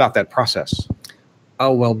little bit about that process.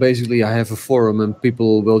 Oh, well, basically, I have a forum and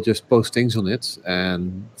people will just post things on it.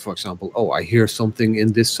 And for example, oh, I hear something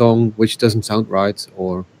in this song which doesn't sound right,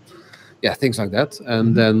 or yeah, things like that.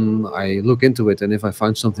 And then I look into it, and if I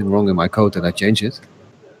find something wrong in my code, then I change it.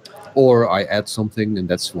 Or I add something, and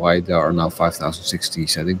that's why there are now 5060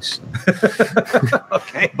 settings.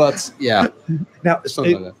 Okay. But yeah. Now,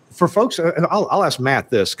 for folks, I'll ask Matt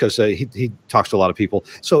this because he talks to a lot of people.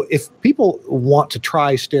 So if people want to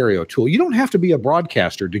try Stereo Tool, you don't have to be a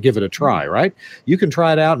broadcaster to give it a try, right? You can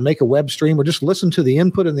try it out and make a web stream or just listen to the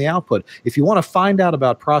input and the output. If you want to find out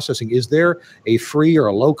about processing, is there a free or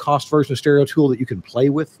a low-cost version of Stereo Tool that you can play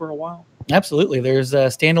with for a while? Absolutely. There's a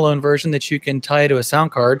standalone version that you can tie to a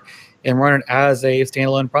sound card and run it as a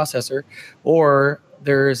standalone processor, or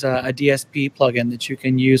there's a DSP plugin that you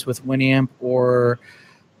can use with Winamp or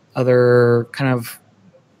other kind of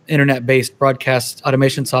internet-based broadcast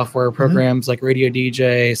automation software programs like Radio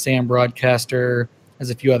DJ, Sam Broadcaster. There's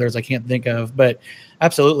a few others I can't think of, but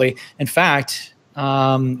absolutely. In fact,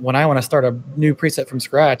 when I want to start a new preset from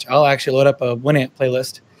scratch, I'll actually load up a Winamp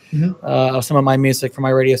playlist of some of my music from my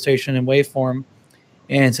radio station in waveform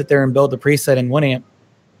and sit there and build the preset in Winamp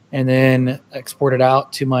and then export it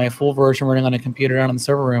out to my full version running on a computer down in the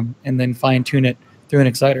server room and then fine-tune it through an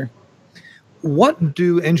exciter. What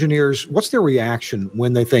do engineers, what's their reaction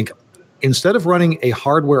when they think, instead of running a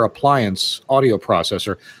hardware appliance audio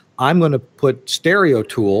processor, I'm going to put Stereo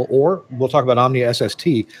Tool, or we'll talk about Omnia SST,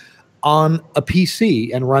 on a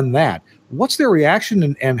PC and run that? What's their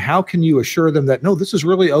reaction, and how can you assure them that, no, this is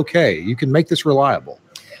really okay, you can make this reliable?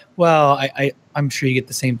 Well, I'm sure you get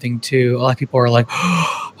the same thing too. A lot of people are like,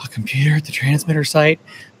 oh, a computer at the transmitter site.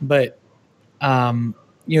 But,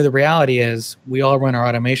 the reality is we all run our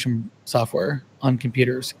automation software on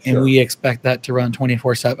computers, and we expect that to run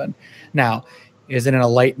 24/7. Now, is it in a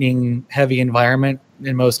lightning heavy environment?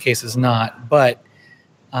 In most cases, not. But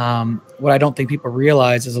what I don't think people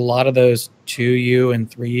realize is a lot of those 2U and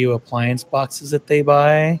 3U appliance boxes that they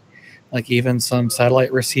buy, like even some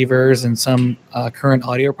satellite receivers and some current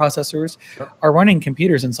audio processors, are running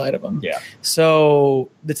computers inside of them. Yeah. So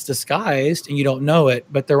it's disguised and you don't know it,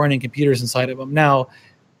 but they're running computers inside of them. Now,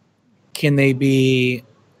 can they be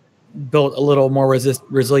built a little more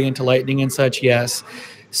resilient to lightning and such? Yes.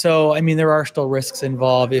 So, I mean, there are still risks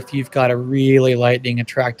involved if you've got a really lightning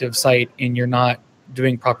attractive site and you're not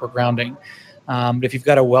doing proper grounding. But if you've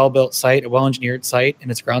got a well-built site, a well-engineered site,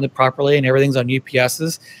 and it's grounded properly and everything's on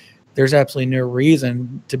UPSs, there's absolutely no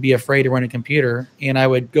reason to be afraid to run a computer. And I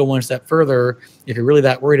would go one step further. If you're really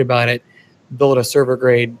that worried about it, build a server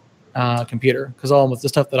grade computer, because all of the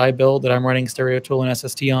stuff that I build that I'm running Stereo Tool and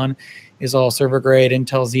SST on is all server grade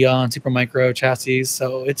Intel Xeon Supermicro chassis.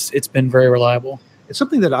 So it's been very reliable. It's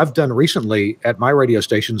something that I've done recently at my radio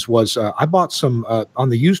stations was I bought some on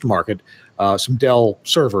the used market, some Dell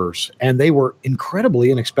servers, and they were incredibly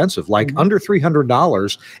inexpensive, like under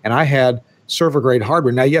 $300. And I had server grade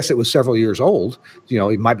hardware. Now, yes, it was several years old. You know,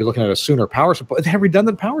 you might be looking at a sooner power supply. They have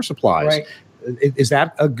redundant power supplies. Right. Is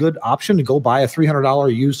that a good option to go buy a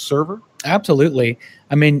 $300 used server? Absolutely.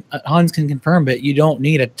 I mean, Hans can confirm, but you don't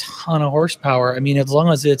need a ton of horsepower. I mean, as long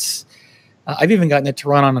as it's, I've even gotten it to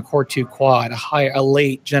run on a Core 2 quad, a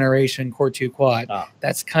late generation Core 2 quad.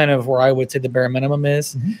 That's kind of where I would say the bare minimum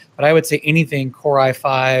is. But I would say anything Core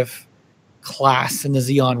i5 class in the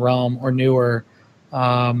Xeon realm or newer,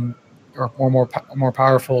 or more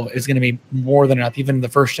powerful is going to be more than enough, even the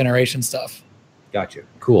first generation stuff. Gotcha.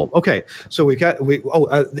 Cool. Okay. So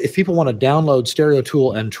if people want to download Stereo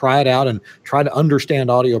Tool and try it out and try to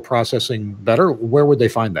understand audio processing better, where would they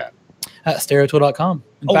find that? At stereotool.com.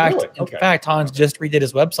 In fact, Hans just redid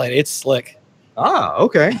his website. It's slick.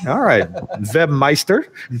 Okay. All right. Webmeister.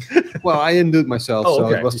 Well, I didn't do it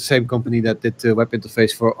myself. It was the same company that did the web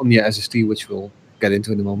interface for Omnia SST, which we'll get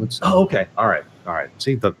into in a moment. So. Okay. All right.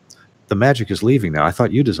 See, the magic is leaving now. I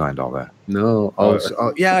thought you designed all that. No.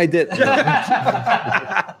 Yeah, I did.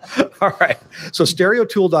 All right. So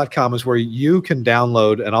stereotool.com is where you can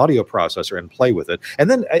download an audio processor and play with it. And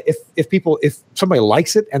then if somebody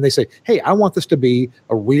likes it and they say, hey, I want this to be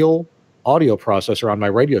a real audio processor on my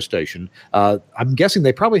radio station, I'm guessing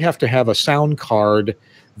they probably have to have a sound card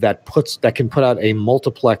that can put out a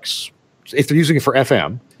multiplex. If they're using it for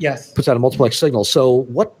FM, yes, puts out a multiplex signal. So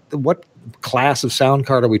what class of sound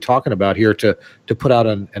card are we talking about here to put out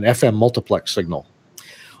an FM multiplex signal?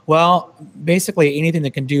 Well, basically anything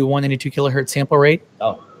that can do 192 kilohertz sample rate.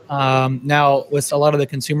 Now, with a lot of the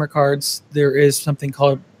consumer cards, there is something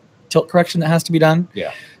called tilt correction that has to be done.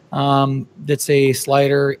 Yeah. That's a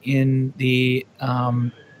slider in the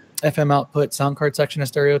FM output sound card section of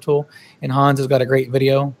Stereo Tool, and Hans has got a great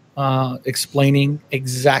video explaining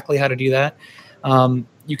exactly how to do that.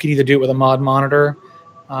 You can either do it with a mod monitor,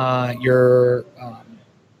 your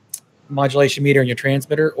modulation meter and your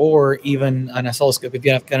transmitter, or even an oscilloscope. If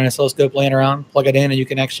you have got an oscilloscope laying around, plug it in and you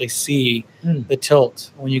can actually see the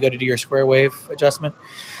tilt when you go to do your square wave adjustment.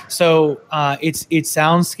 So it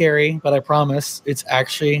sounds scary, but I promise it's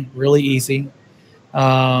actually really easy.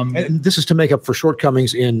 And this is to make up for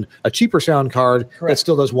shortcomings in a cheaper sound card that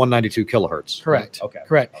still does 192 kilohertz. Correct.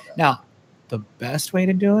 Correct. Okay. Now, the best way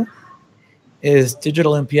to do it is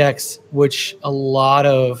digital MPX, which a lot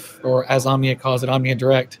of, or as Omnia calls it, Omnia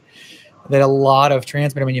Direct, that a lot of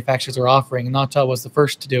transmitter manufacturers are offering. And Nautel was the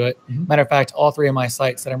first to do it. Matter of fact, all three of my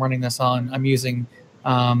sites that I'm running this on, I'm using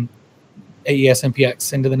AES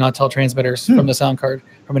MPX into the Nautel transmitters from the sound card,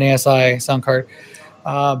 from an ASI sound card.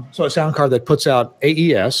 So a sound card that puts out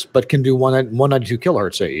AES, but can do 192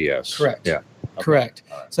 kilohertz AES. Correct. Yeah. Okay. Correct.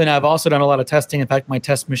 Right. So now I've also done a lot of testing. In fact, my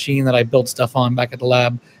test machine that I build stuff on back at the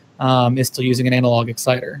lab is still using an analog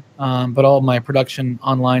exciter. But all of my production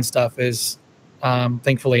online stuff is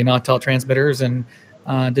thankfully Nautel transmitters and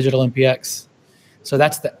digital MPX. So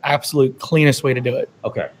that's the absolute cleanest way to do it.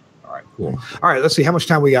 Okay. All right, cool. All right, let's see how much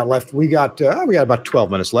time we got left. We got about 12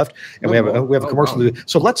 minutes left, and we have a commercial to do.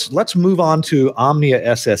 So let's move on to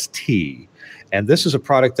Omnia SST, and this is a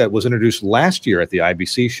product that was introduced last year at the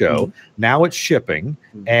IBC show. Now it's shipping,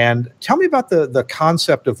 and tell me about the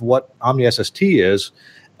concept of what Omnia SST is,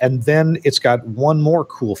 and then it's got one more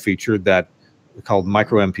cool feature that called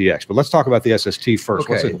Micro MPX. But let's talk about the SST first.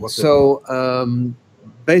 Okay.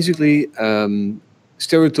 Basically,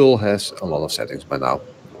 Stereo Tool has a lot of settings by now.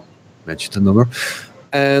 Mentioned the number,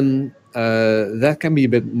 and that can be a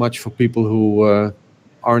bit much for people who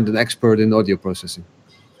aren't an expert in audio processing.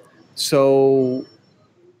 So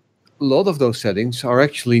a lot of those settings are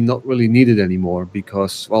actually not really needed anymore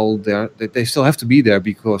because, well, they still have to be there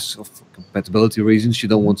because of compatibility reasons. You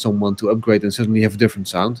don't want someone to upgrade and suddenly have a different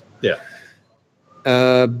sound. Yeah.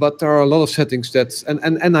 But there are a lot of settings that,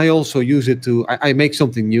 and I also use it to, I make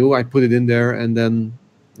something new, I put it in there, and then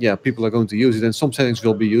people are going to use it, and some settings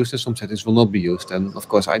will be used and some settings will not be used. And of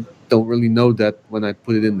course, I don't really know that when I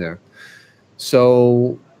put it in there.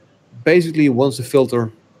 So basically, once the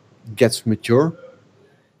filter gets mature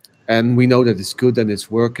and we know that it's good and it's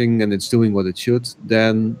working and it's doing what it should,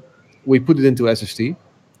 then we put it into SST.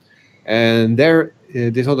 And there,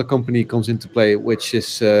 this other company comes into play, which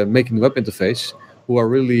is making the web interface, who are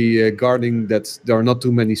really guarding that there are not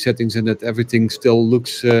too many settings and that everything still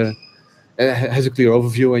looks has a clear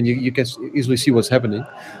overview and you can easily see what's happening.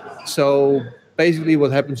 So basically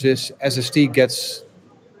what happens is SST gets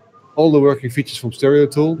all the working features from Stereo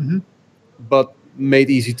Tool, but made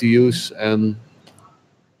easy to use, and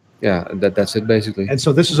yeah, that's it basically. And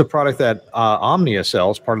so this is a product that Omnia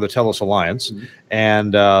sells, part of the Telos Alliance,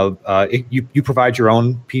 and you provide your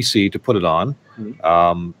own PC to put it on,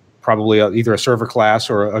 probably either a server class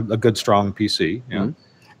or a good strong PC.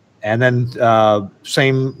 And then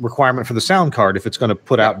same requirement for the sound card if it's going to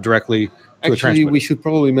put out directly to the transmitter. Actually, we should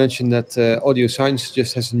probably mention that Audio Science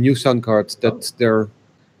just has a new sound card that they're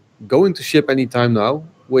going to ship anytime now,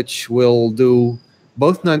 which will do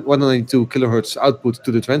both 192 kilohertz output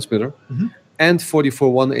to the transmitter and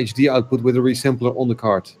 44.1 HD output with a resampler on the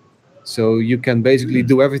card. So you can basically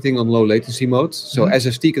do everything on low latency mode. So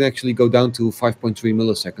SST can actually go down to 5.3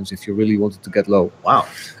 milliseconds if you really wanted to get low. Wow.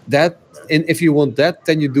 And if you want that,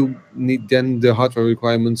 then you do need, then the hardware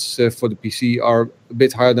requirements for the PC are a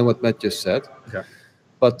bit higher than what Matt just said. Okay.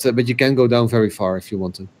 But you can go down very far if you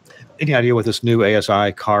want to. Any idea what this new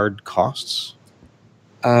ASI card costs?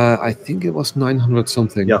 I think it was 900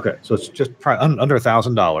 something. Yeah, okay. So it's just under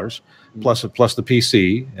 $1,000 plus the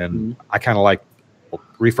PC, and I kind of like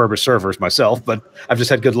refurbished servers myself, but I've just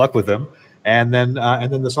had good luck with them. And then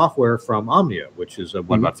the software from Omnia, which is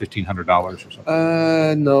about $1,500 or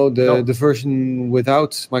something. No, the version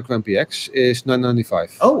without micro MPX is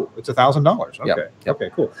 $995. Oh, it's $1,000. Okay. Yeah. Okay,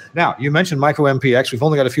 cool. Now you mentioned micro MPX. We've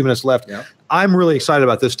only got a few minutes left. Yeah. I'm really excited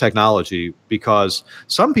about this technology because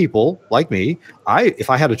some people like me, if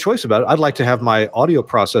I had a choice about it, I'd like to have my audio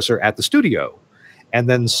processor at the studio and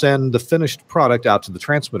then send the finished product out to the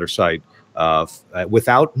transmitter site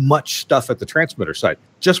without much stuff at the transmitter site.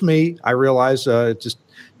 Just me. I realize anyway, that's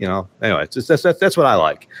what I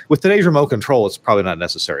like. With today's remote control, it's probably not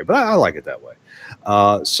necessary, but I like it that way.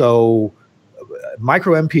 So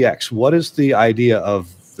micro MPX, what is the idea of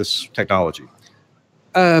this technology?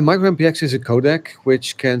 Micro MPX is a codec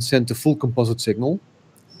which can send the full composite signal,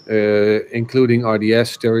 including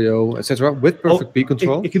RDS, stereo, etc., with perfect P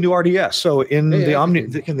control. It can do RDS. So can the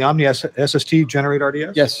Omnia SST generate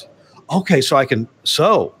RDS? Yes. Okay,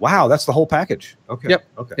 wow, that's the whole package. Okay. Yep.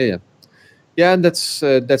 Okay. Yeah, and that's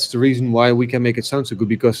the reason why we can make it sound so good,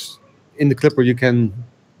 because in the clipper you can.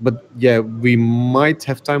 But yeah, we might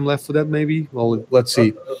have time left for that, maybe. Well, let's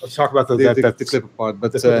see. Let's talk about the clipper part.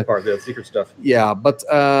 But the clipper part, the secret stuff. Yeah, but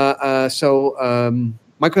micro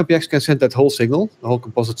MPX can send that whole signal, the whole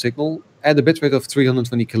composite signal, at a bitrate of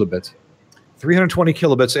 320 kilobit. 320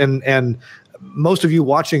 kilobits, and most of you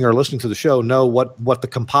watching or listening to the show know what the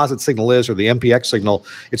composite signal is, or the MPX signal.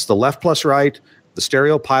 It's the left plus right, the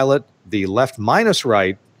stereo pilot, the left minus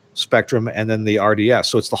right spectrum, and then the RDS.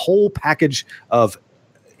 So it's the whole package of,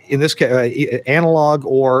 in this case, analog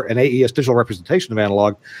or an AES digital representation of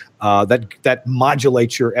analog that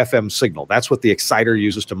modulates your FM signal. That's what the exciter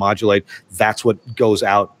uses to modulate. That's what goes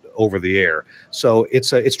out over the air. So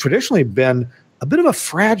it's traditionally been a bit of a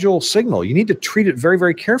fragile signal. You need to treat it very,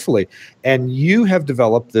 very carefully. And you have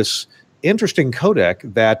developed this interesting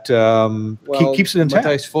codec that keeps it intact.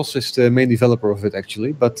 Matthijs Vos is the main developer of it,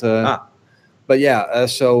 actually. But yeah,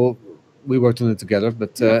 so we worked on it together.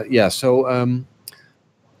 But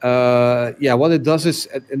what it does is,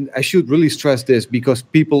 and I should really stress this, because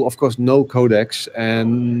people, of course, know codecs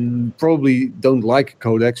and probably don't like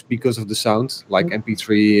codecs because of the sound, like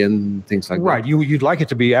MP3 and things like that. Right. You'd like it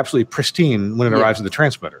to be absolutely pristine when it arrives at the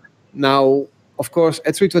transmitter. Now, of course,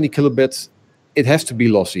 at 320 kilobits, it has to be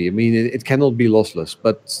lossy. I mean, it cannot be lossless,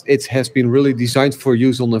 but it has been really designed for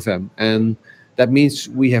use on FM. And that means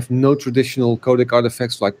we have no traditional codec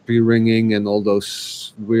artifacts like pre-ringing and all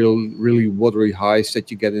those really watery highs that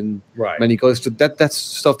you get in many codecs. So that's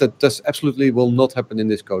stuff that absolutely will not happen in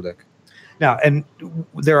this codec. Now, and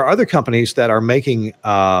there are other companies that are making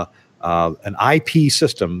an IP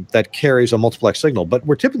system that carries a multiplex signal, but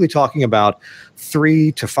we're typically talking about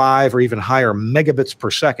 3 to 5 or even higher megabits per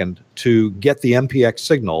second to get the MPX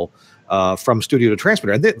signal from studio to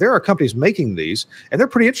transmitter. And there are companies making these, and they're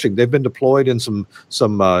pretty interesting. They've been deployed in some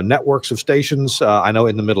networks of stations, I know,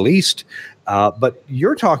 in the Middle East. But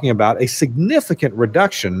you're talking about a significant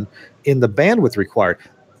reduction in the bandwidth required.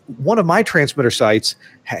 One of my transmitter sites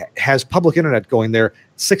has public internet going there.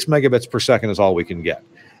 6 megabits per second is all we can get.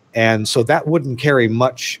 And so that wouldn't carry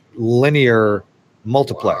much linear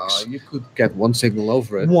multiplex. You could get one signal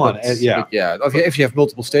over it. If you have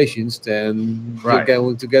multiple stations, then you're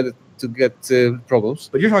going to get problems.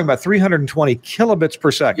 But you're talking about 320 kilobits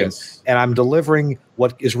per second, and I'm delivering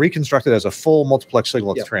what is reconstructed as a full multiplex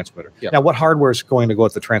signal at the transmitter. Now, what hardware is going to go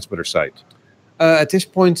at the transmitter site? At this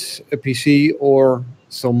point, a PC or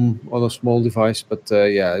some other small device, but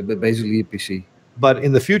basically a PC. But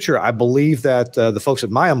in the future, I believe that the folks at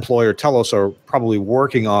my employer, Telos, are probably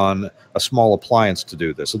working on a small appliance to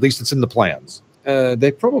do this. At least it's in the plans.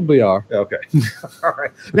 They probably are. Okay. All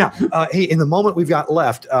right. Now, hey, in the moment we've got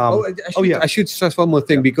left. I should stress one more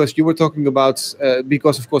thing, because you were talking about,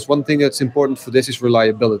 because of course one thing that's important for this is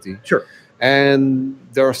reliability. Sure. And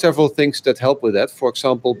there are several things that help with that. For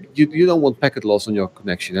example, you don't want packet loss on your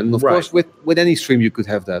connection. And of course, with any stream, you could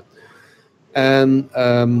have that. And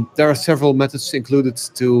there are several methods included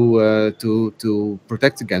to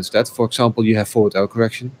protect against that. For example, you have forward error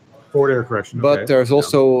correction. Forward error correction. But there's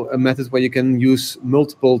also a method where you can use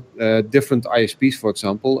multiple different ISPs, for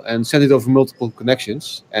example, and send it over multiple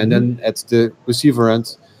connections. And then at the receiver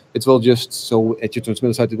end, it will just, so at your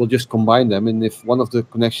transmitter side, it will just combine them. And if one of the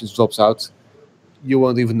connections drops out, you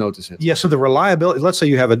won't even notice it. Yeah, so the reliability, let's say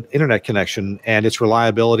you have an internet connection and its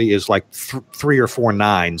reliability is like 3 or 4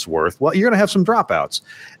 nines worth. Well, you're going to have some dropouts.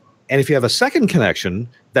 And if you have a second connection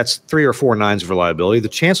that's 3 or 4 nines of reliability, the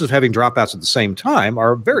chances of having dropouts at the same time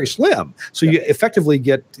are very slim. So you effectively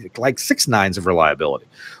get like 6 nines of reliability.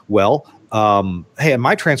 Well, hey, at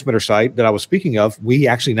my transmitter site that I was speaking of, we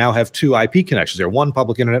actually now have 2 IP connections. There, one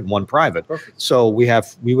public internet and one private. Perfect. So we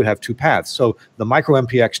would have 2 paths. So the micro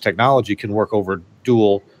MPX technology can work over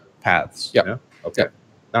dual paths. Yeah. Okay.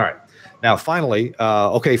 All right. Now, finally,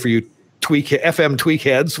 okay, for you FM tweak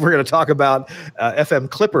heads, we're going to talk about FM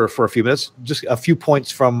Clipper for a few minutes. Just a few points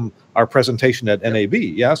from our presentation at NAB.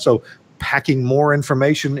 Yeah. So packing more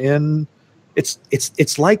information in. It's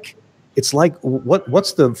like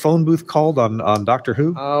what's the phone booth called on Doctor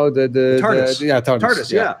Who? Oh, the TARDIS.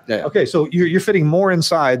 TARDIS. Yeah. Okay, so you're fitting more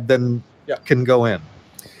inside than can go in.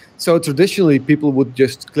 So traditionally, people would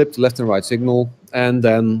just clip the left and right signal, and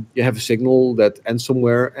then you have a signal that ends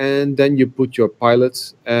somewhere, and then you put your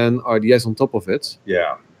pilot and RDS on top of it.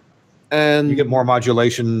 Yeah. And you get more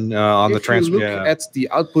modulation on the transmitter. If you look at the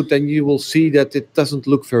output, then you will see that it doesn't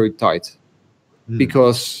look very tight.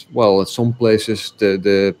 Because, well, at some places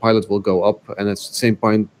the pilot will go up, and at the same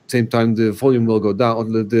time the volume will go down, or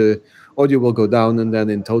the audio will go down, and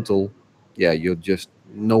then in total, you're just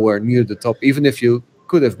nowhere near the top, even if you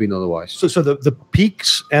could have been otherwise. So the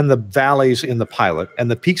peaks and the valleys in the pilot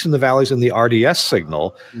and the peaks and the valleys in the RDS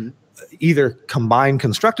signal either combine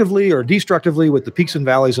constructively or destructively with the peaks and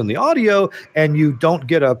valleys in the audio, and you don't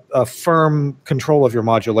get a firm control of your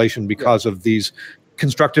modulation because of these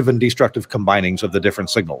constructive and destructive combinings of the different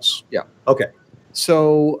signals. Yeah. Okay.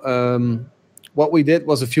 So what we did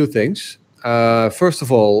was a few things. First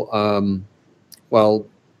of all,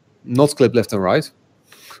 not clip left and right,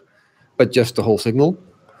 but just the whole signal.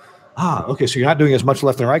 Okay. So you're not doing as much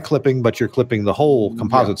left and right clipping, but you're clipping the whole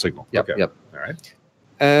composite signal. Yep. Okay. Yep. All right.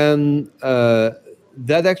 And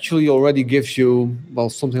that actually already gives you,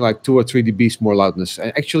 something like 2 or 3 dBs more loudness.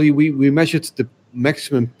 And actually, we measured the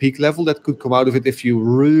maximum peak level that could come out of it if you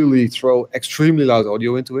really throw extremely loud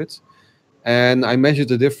audio into it. And I measured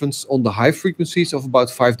the difference on the high frequencies of about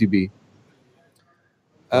 5 dB.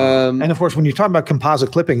 And of course, when you talk about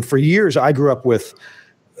composite clipping, for years I grew up with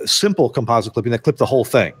simple composite clipping that clipped the whole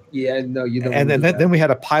thing. Yeah, no, you don't. And then we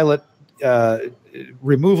had a pilot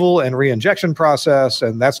removal and re-injection process,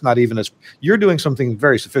 and that's not even as you're doing something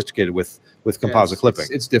very sophisticated with composite clipping.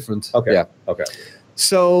 It's different. Okay. Yeah. Okay.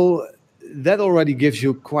 So that already gives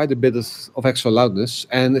you quite a bit of extra loudness,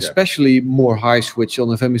 and especially more high switch on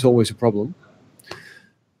FM is always a problem.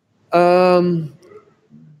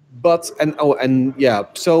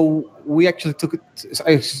 So we actually took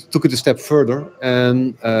it a step further,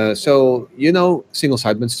 and single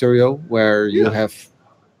sideband stereo where you have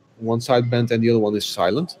one sideband and the other one is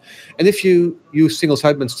silent, and if you use single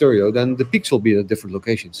sideband stereo, then the peaks will be at different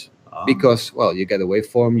locations. Because, you get a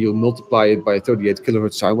waveform, you multiply it by a 38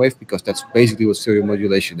 kilohertz sine wave, because that's basically what stereo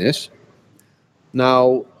modulation is.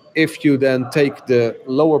 Now, if you then take the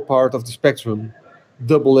lower part of the spectrum,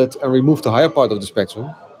 double it, and remove the higher part of the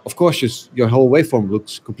spectrum, of course, your whole waveform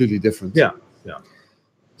looks completely different. Yeah.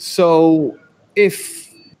 So, if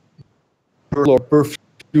per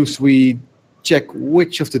fuse we check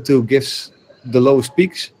which of the two gives the lowest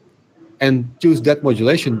peaks, and choose that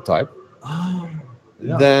modulation type,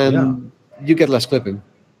 then you get less clipping,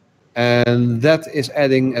 and that is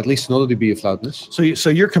adding at least another dB of loudness. So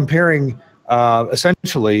you're comparing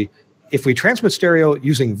essentially, if we transmit stereo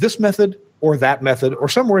using this method or that method or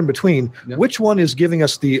somewhere in between, which one is giving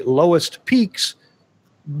us the lowest peaks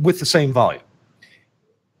with the same volume?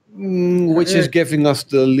 Which is giving us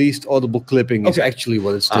the least audible clipping is actually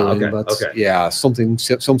what it's doing. Something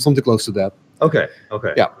close to that. Okay.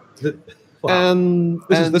 Yeah. Wow.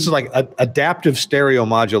 This is like adaptive stereo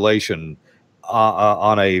modulation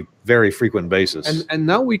on a very frequent basis. And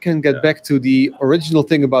now we can get back to the original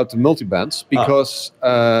thing about the multibands, because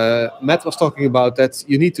Matt was talking about that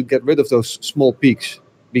you need to get rid of those small peaks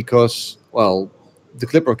because, well, the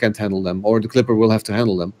clipper can't handle them, or the clipper will have to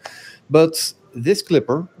handle them. But this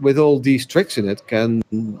clipper, with all these tricks in it, can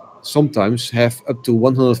sometimes have up to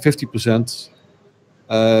 150%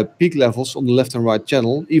 peak levels on the left and right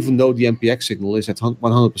channel, even though the MPX signal is at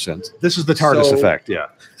 100%. This is the TARDIS effect, yeah.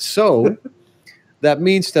 So that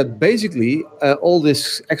means that basically all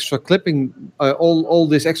this extra clipping, all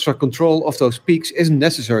this extra control of those peaks isn't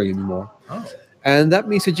necessary anymore. Oh. And that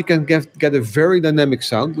means that you can get a very dynamic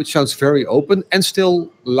sound, which sounds very open and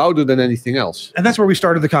still louder than anything else. And that's where we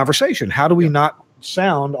started the conversation. How do we not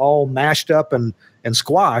sound all mashed up and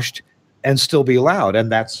squashed and still be loud?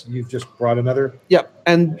 And that's, you've just brought another. Yeah.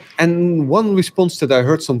 And one response that I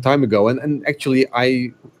heard some time ago, and actually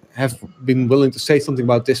I have been willing to say something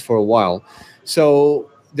about this for a while. So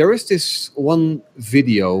there is this one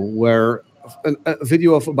video where a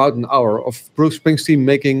video of about an hour of Bruce Springsteen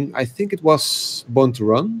making, I think it was Born to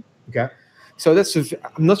Run. Okay. So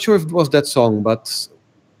I'm not sure if it was that song, but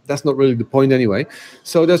that's not really the point anyway.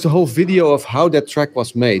 So there's a whole video of how that track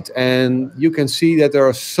was made. And you can see that there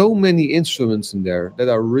are so many instruments in there that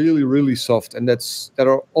are really, really soft and that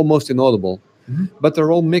are almost inaudible. Mm-hmm. But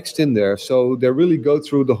they're all mixed in there. So they really go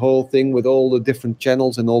through the whole thing with all the different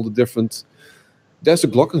channels and all the different... There's a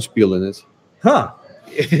glockenspiel in it. Huh.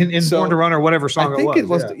 In Born to Run or whatever song I think it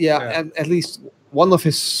was. And at least one of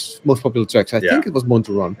his most popular tracks. I think it was Born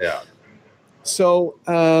to Run. Yeah. So,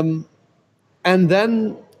 and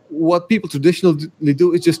then what people traditionally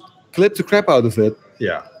do is just clip the crap out of it.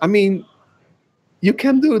 Yeah. I mean, you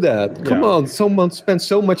can do that. Come on, someone spent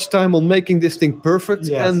so much time on making this thing perfect,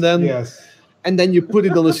 and then you put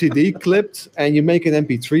it on a CD clipped, and you make an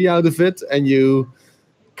MP3 out of it, and you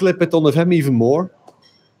clip it on FM even more.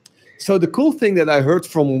 So the cool thing that I heard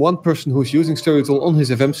from one person who's using Stereo Tool on his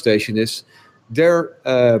FM station is their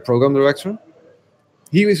program director.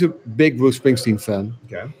 He is a big Bruce Springsteen fan.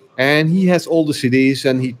 Okay. And he has all the CDs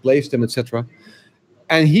and he plays them, etc.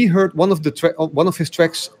 And he heard one of his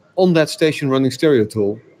tracks on that station running Stereo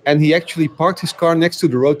Tool. And he actually parked his car next to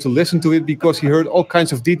the road to listen to it because he heard all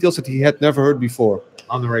kinds of details that he had never heard before.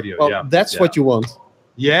 On the radio, well, that's what you want.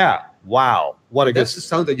 Yeah. Wow. That's the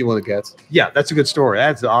sound that you want to get. Yeah, that's a good story.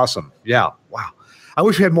 That's awesome. Yeah. Wow. I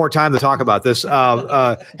wish we had more time to talk about this.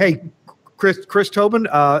 Hey, Chris Tobin,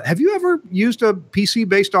 have you ever used a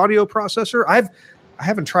PC-based audio processor? I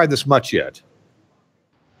haven't tried this much yet.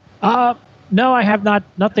 No, I have not.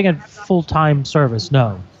 Nothing at full-time service.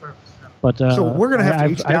 No. But so we're going to have to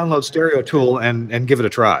each download Stereo Tool and give it a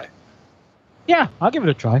try. Yeah, I'll give it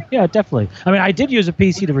a try. Yeah, definitely. I mean, I did use a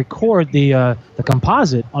PC to record the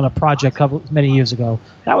composite on a project many years ago.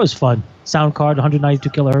 That was fun. Sound card, 192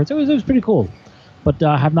 kilohertz. It was pretty cool. But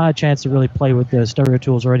I have not had a chance to really play with the Stereo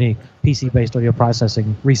Tools or any PC-based audio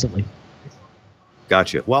processing recently.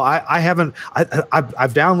 Gotcha. Well, I haven't.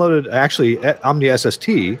 I've downloaded actually Omnia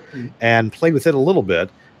SST and played with it a little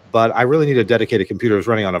bit, but I really need a dedicated computer that's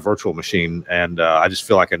running on a virtual machine, and I just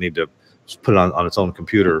feel like I need to put it on its own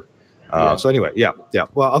computer. So anyway, yeah.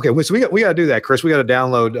 Well, okay. So we got to do that, Chris. We got to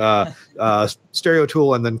download Stereo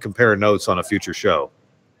Tool and then compare notes on a future show.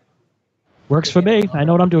 Works for me. I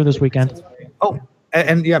know what I'm doing this weekend. Oh,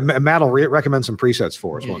 and yeah, Matt will recommend some presets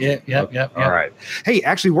for us. Yeah. All right. Hey,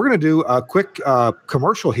 actually, we're going to do a quick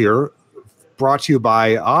commercial here, brought to you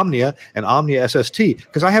by Omnia and Omnia SST,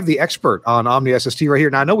 because I have the expert on Omnia SST right here.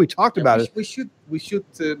 Now I know we talked about it. We should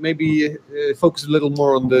maybe focus a little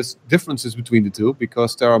more on the differences between the two,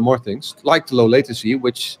 because there are more things like the low latency,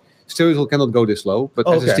 which Stereo Tool cannot go this low, but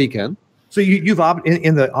SST can. So you've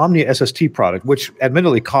in the Omnia SST product, which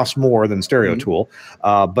admittedly costs more than Stereo Tool,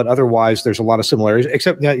 but otherwise there's a lot of similarities.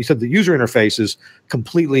 Except you said the user interface is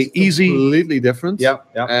completely easy, completely different,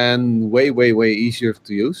 and way easier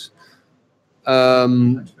to use.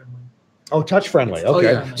 Touch friendly.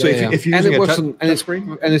 Okay, so if you're using a touch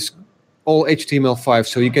screen, and it's all HTML5,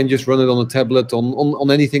 so you can just run it on a tablet,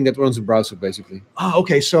 on anything that runs a browser, basically. Oh,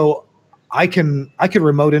 okay. So I can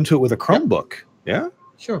remote into it with a Chromebook. Yeah.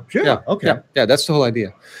 Sure. Yeah. Okay. Yeah, that's the whole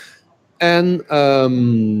idea. And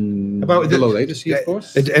about the low latency, of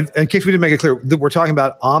course. And in case we didn't make it clear, we're talking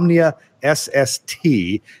about Omnia SST,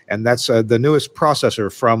 and that's the newest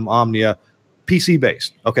processor from Omnia, PC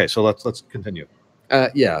based. Okay, so let's continue.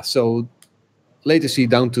 So latency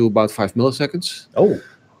down to about 5 milliseconds. Oh.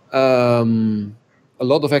 A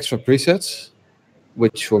lot of extra presets,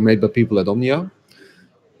 which were made by people at Omnia.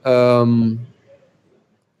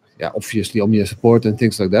 Obviously Omnia support and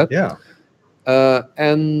things like that. Yeah.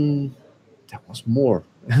 And there was more.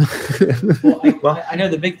 I know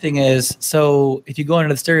the big thing is, so if you go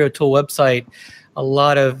into the Stereo Tool website, a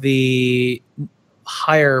lot of the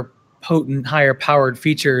higher potent, higher powered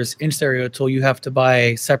features in Stereo Tool you have to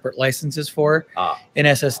buy separate licenses for.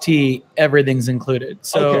 In SST, everything's included.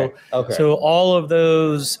 So so all of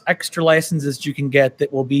those extra licenses you can get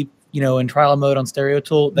that will be, you know, in trial mode on Stereo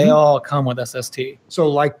Tool, they all come with SST. So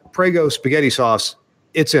like Prego spaghetti sauce,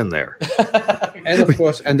 it's in there. And of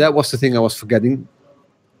course, and that was the thing I was forgetting,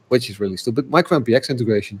 which is really stupid. Micro MPX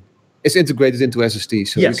integration is integrated into SST,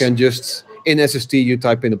 so you can just in SST you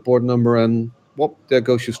type in a port number and whoop, there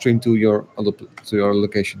goes your stream to your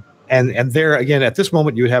location. And there again, at this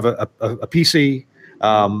moment, you would have a PC.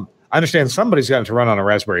 I understand somebody's gotten to run on a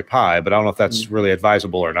Raspberry Pi, but I don't know if that's really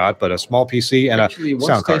advisable or not. But a small PC and actually, a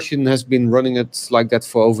sound card. station has been running it like that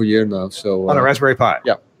for over a year now. So on a Raspberry Pi.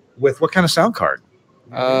 Yeah. With what kind of sound card?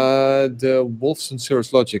 The Wolfson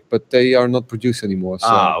Cirrus Logic, but they are not produced anymore. So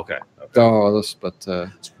Okay. there are others, but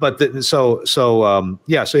so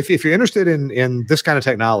if you're interested in this kind of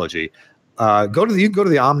technology, you can go to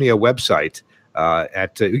the Omnia website.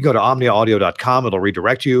 You can go to omniaaudio.com. It'll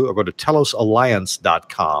redirect you, or go to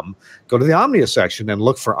telosalliance.com. Go to the Omnia section and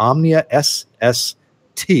look for Omnia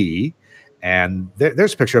SST, and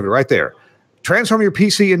there's a picture of it right there. Transform your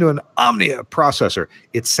PC into an Omnia processor.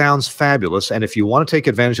 It sounds fabulous, and if you want to take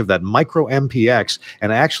advantage of that micro MPX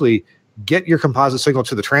and actually get your composite signal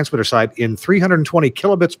to the transmitter side in 320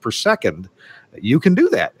 kilobits per second, you can do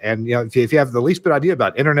that. And you know, if you have the least bit idea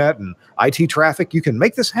about internet and IT traffic, you can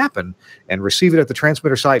make this happen and receive it at the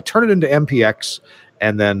transmitter side, turn it into MPX,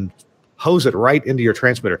 and then hose it right into your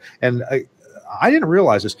transmitter. And I didn't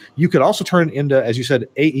realize this. You could also turn it into, as you said,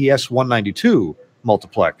 AES 192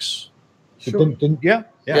 multiplex. sure.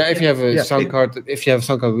 Yeah, if you have a sound card,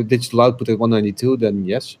 with digital output at 192, then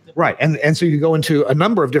yes. Right, and so you go into a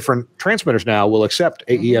number of different transmitters now will accept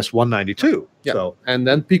AES 192. Yeah, so, and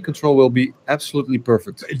then peak control will be absolutely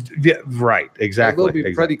perfect. Yeah, right, exactly. It will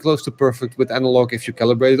be pretty close to perfect with analog if you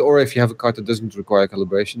calibrate it, or if you have a card that doesn't require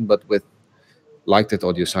calibration, but with like that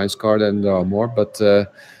audio science card, and there are more. But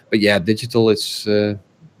yeah, digital is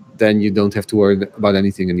then you don't have to worry about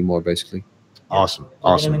anything anymore, basically. Awesome.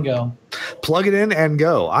 Plug it in and go. Plug it in and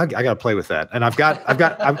go. I got to play with that, and I've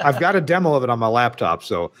got a demo of it on my laptop,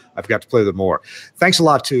 so I've got to play with it more. Thanks a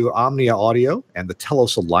lot to Omnia Audio and the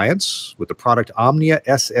Telos Alliance with the product Omnia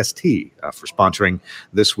SST for sponsoring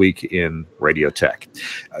this week in Radio Tech.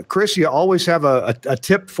 Chris, you always have a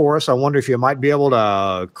tip for us. I wonder if you might be able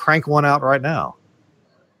to crank one out right now.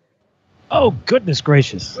 Oh, goodness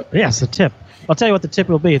gracious. Yes, a tip. I'll tell you what the tip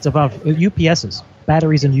will be. It's about UPSs,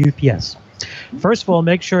 batteries and UPS. First of all,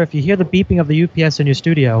 make sure if you hear the beeping of the UPS in your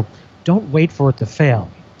studio, don't wait for it to fail.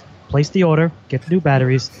 Place the order, get the new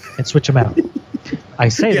batteries, and switch them out. I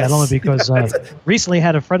say that only because recently I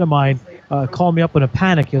had a friend of mine call me up in a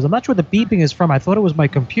panic. He goes, I'm not sure where the beeping is from. I thought it was my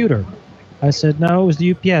computer. I said, no, it was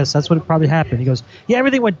the UPS. That's what it probably happened. He goes, yeah,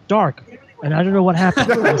 everything went dark, and I don't know what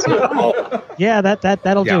happened. I said, yeah,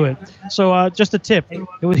 that'll do it. So just a tip.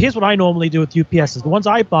 Here's what I normally do with UPSs. The ones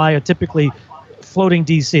I buy are typically floating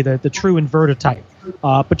DC, the true inverter type.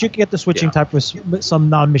 But you can get the switching type for some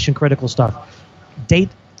non-mission critical stuff. Date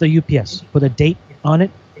the UPS. Put a date on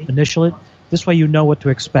it, initial it. This way you know what to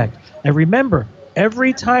expect. And remember,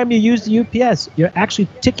 every time you use the UPS, you're actually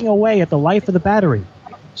ticking away at the life of the battery.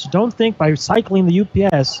 So don't think by cycling the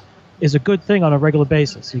UPS is a good thing on a regular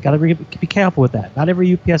basis. You got to be careful with that. Not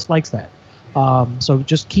every UPS likes that. So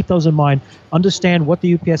just keep those in mind. Understand what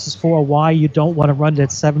the UPS is for, why you don't want to run it at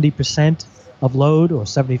 70% of load or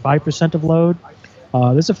 75% of load.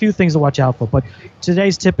 There's a few things to watch out for, but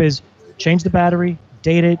today's tip is change the battery,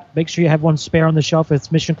 date it, make sure you have one spare on the shelf if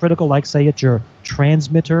it's mission critical, like say it's your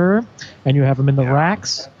transmitter, and you have them in the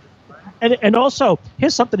racks. And also,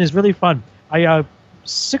 here's something that's really fun. I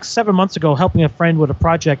 6-7 months ago, helping a friend with a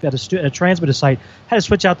project at a transmitter site, had to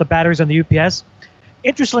switch out the batteries on the UPS.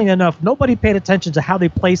 Interestingly enough, nobody paid attention to how they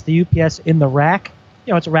placed the UPS in the rack.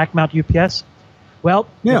 You know, it's a rack mount UPS. Well,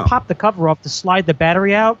 they popped the cover off to slide the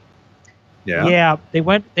battery out. Yeah, they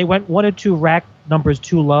went 1 or 2 rack numbers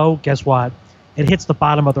too low. Guess what? It hits the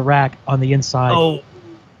bottom of the rack on the inside.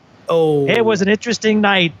 Oh! It was an interesting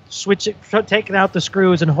night. Taking out the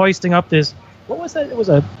screws and hoisting up this. What was that? It was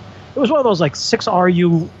one of those like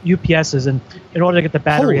 6RU UPSs, and in order to get the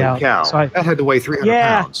battery out, cow. So that had to weigh 300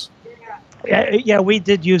 pounds. Yeah, we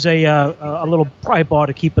did use a little pry bar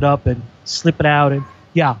to keep it up and slip it out and.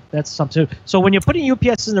 Yeah, that's something too. So when you're putting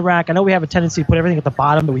UPS in the rack, I know we have a tendency to put everything at the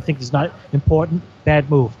bottom that we think is not important. Bad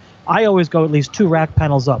move. I always go at least 2 rack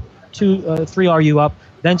panels up, 3 RU up,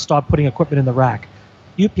 then start putting equipment in the rack.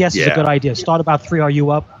 UPS is a good idea. Start about 3 RU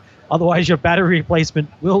up. Otherwise, your battery replacement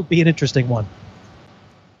will be an interesting one.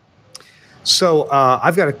 So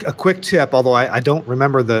I've got a quick tip, although I don't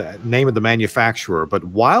remember the name of the manufacturer. But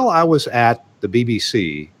while I was at the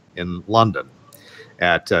BBC in London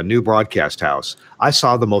at New Broadcast House, I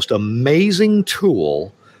saw the most amazing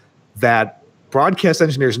tool that broadcast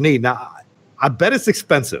engineers need. Now, I bet it's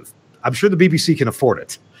expensive. I'm sure the BBC can afford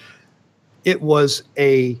it. It was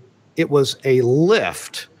a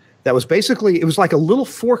lift that was basically, it was like a little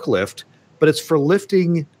forklift, but it's for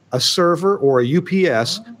lifting a server or a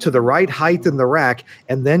UPS to the right height in the rack,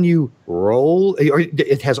 and then you roll. Or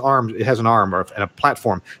it has arms. It has an arm and a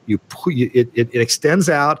platform. It extends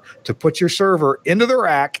out to put your server into the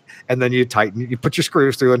rack, and then you tighten. You put your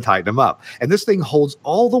screws through and tighten them up. And this thing holds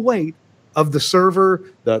all the weight of the server,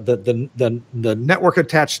 the network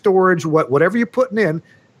attached storage, whatever you're putting in,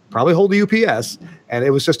 probably hold the UPS. And it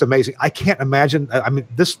was just amazing. I can't imagine. I mean,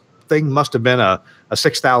 this thing must have been a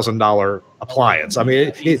 $6,000 appliance. I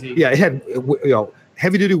mean, it had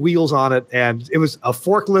heavy duty wheels on it, and it was a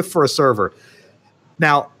forklift for a server.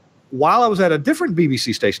 Now, while I was at a different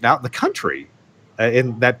BBC station out in the country,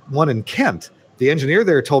 in that one in Kent, the engineer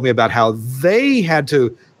there told me about how they had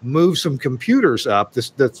to move some computers up,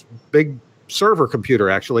 this big server computer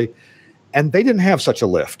actually, and they didn't have such a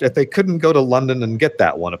lift. They couldn't go to London and get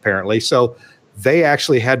that one apparently. So they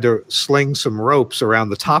actually had to sling some ropes around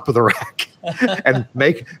the top of the rack and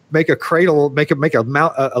make a cradle, make a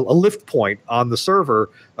lift point on the server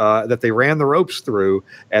that they ran the ropes through,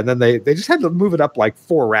 and then they just had to move it up like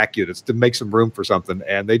 4 rack units to make some room for something,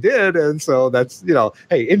 and they did. And so that's,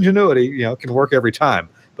 hey, ingenuity, can work every time,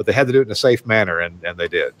 but they had to do it in a safe manner, and they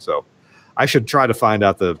did. So I should try to find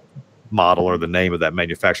out the model or the name of that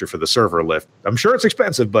manufacturer for the server lift. I'm sure it's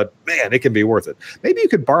expensive, but man, it can be worth it. Maybe you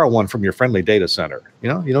could borrow one from your friendly data center. You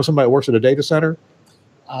know somebody that works at a data center?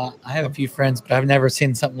 I have a few friends, but I've never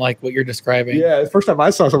seen something like what you're describing. Yeah, the first time I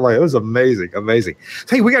saw something like it was amazing.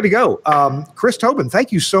 Hey, we got to go. Chris Tobin,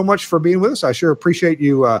 thank you so much for being with us. I sure appreciate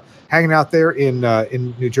you hanging out there in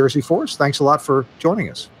New Jersey for us. Thanks a lot for joining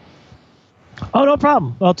us. Oh, no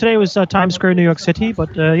problem. Well, today was Times Square, New York City,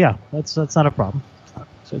 but yeah, that's not a problem.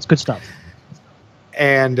 So it's good stuff.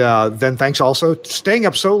 And then thanks also staying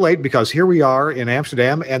up so late, because here we are in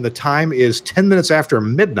Amsterdam and the time is 10 minutes after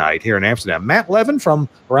midnight here in Amsterdam. Matt Levin from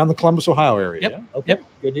around the Columbus, Ohio area. Yep. Yeah? Okay. Yep.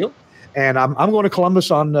 Good deal. And I'm going to Columbus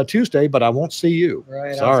on Tuesday, but I won't see you.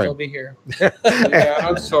 Right. Sorry. I'll still be here. Yeah,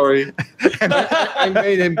 I'm sorry. I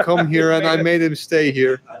made him come here and I made him stay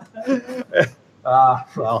here.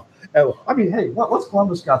 Well, I mean, hey, what's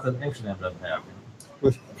Columbus got that Amsterdam doesn't have?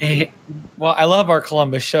 Well, I love our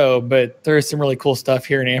Columbus show, but there's some really cool stuff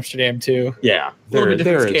here in Amsterdam too. Yeah, there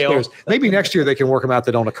is. Maybe next year they can work them out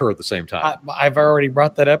that don't occur at the same time. I've already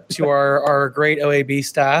brought that up to our great OAB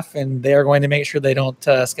staff, and they are going to make sure they don't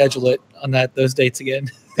schedule it on those dates again.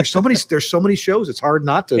 There's so many shows. It's hard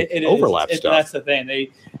not to overlap stuff. That's the thing.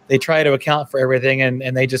 They try to account for everything,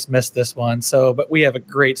 and they just missed this one. So, but we have a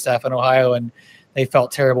great staff in Ohio, and they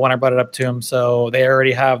felt terrible when I brought it up to them. So they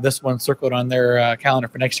already have this one circled on their calendar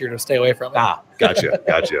for next year to stay away from it.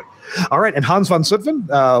 Gotcha. All right. And Hans von Zutphen,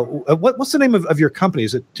 what's the name of your company?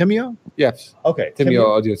 Is it Timio? Yes. Okay. Timio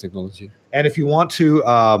Audio Technology. And if you want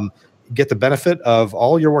to get the benefit of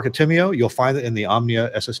all your work at Timio, you'll find it in the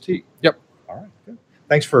Omnia SST. Yep. All right. Good.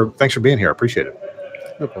 Thanks for being here. I appreciate it.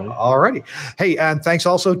 No problem. All righty. Hey, and thanks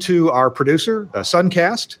also to our producer,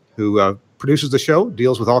 Suncast, who produces the show,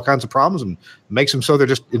 deals with all kinds of problems and makes them so they're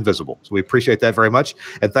just invisible. So we appreciate that very much.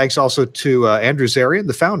 And thanks also to Andrew Zarian,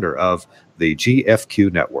 the founder of the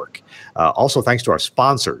GFQ Network. Also thanks to our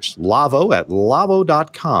sponsors, Lavo at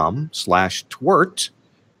lavo.com/TWiRT.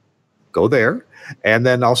 Go there. And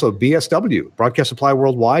then also BSW, Broadcast Supply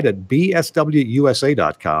Worldwide at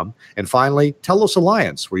bswusa.com. And finally, Telos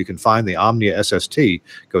Alliance, where you can find the Omnia SST.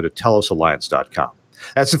 Go to telosalliance.com.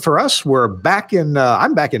 That's it for us. We're back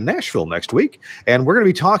I'm back in Nashville next week, and we're going to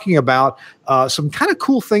be talking about some kind of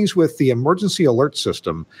cool things with the emergency alert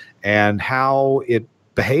system and how it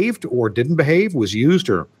behaved or didn't behave, was used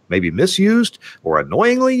or maybe misused or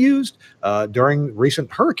annoyingly used during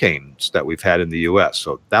recent hurricanes that we've had in the U.S.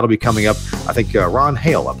 So that'll be coming up. I think Ron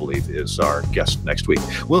Hale, I believe, is our guest next week.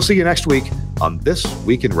 We'll see you next week on This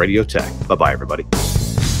Week in Radio Tech. Bye-bye, everybody.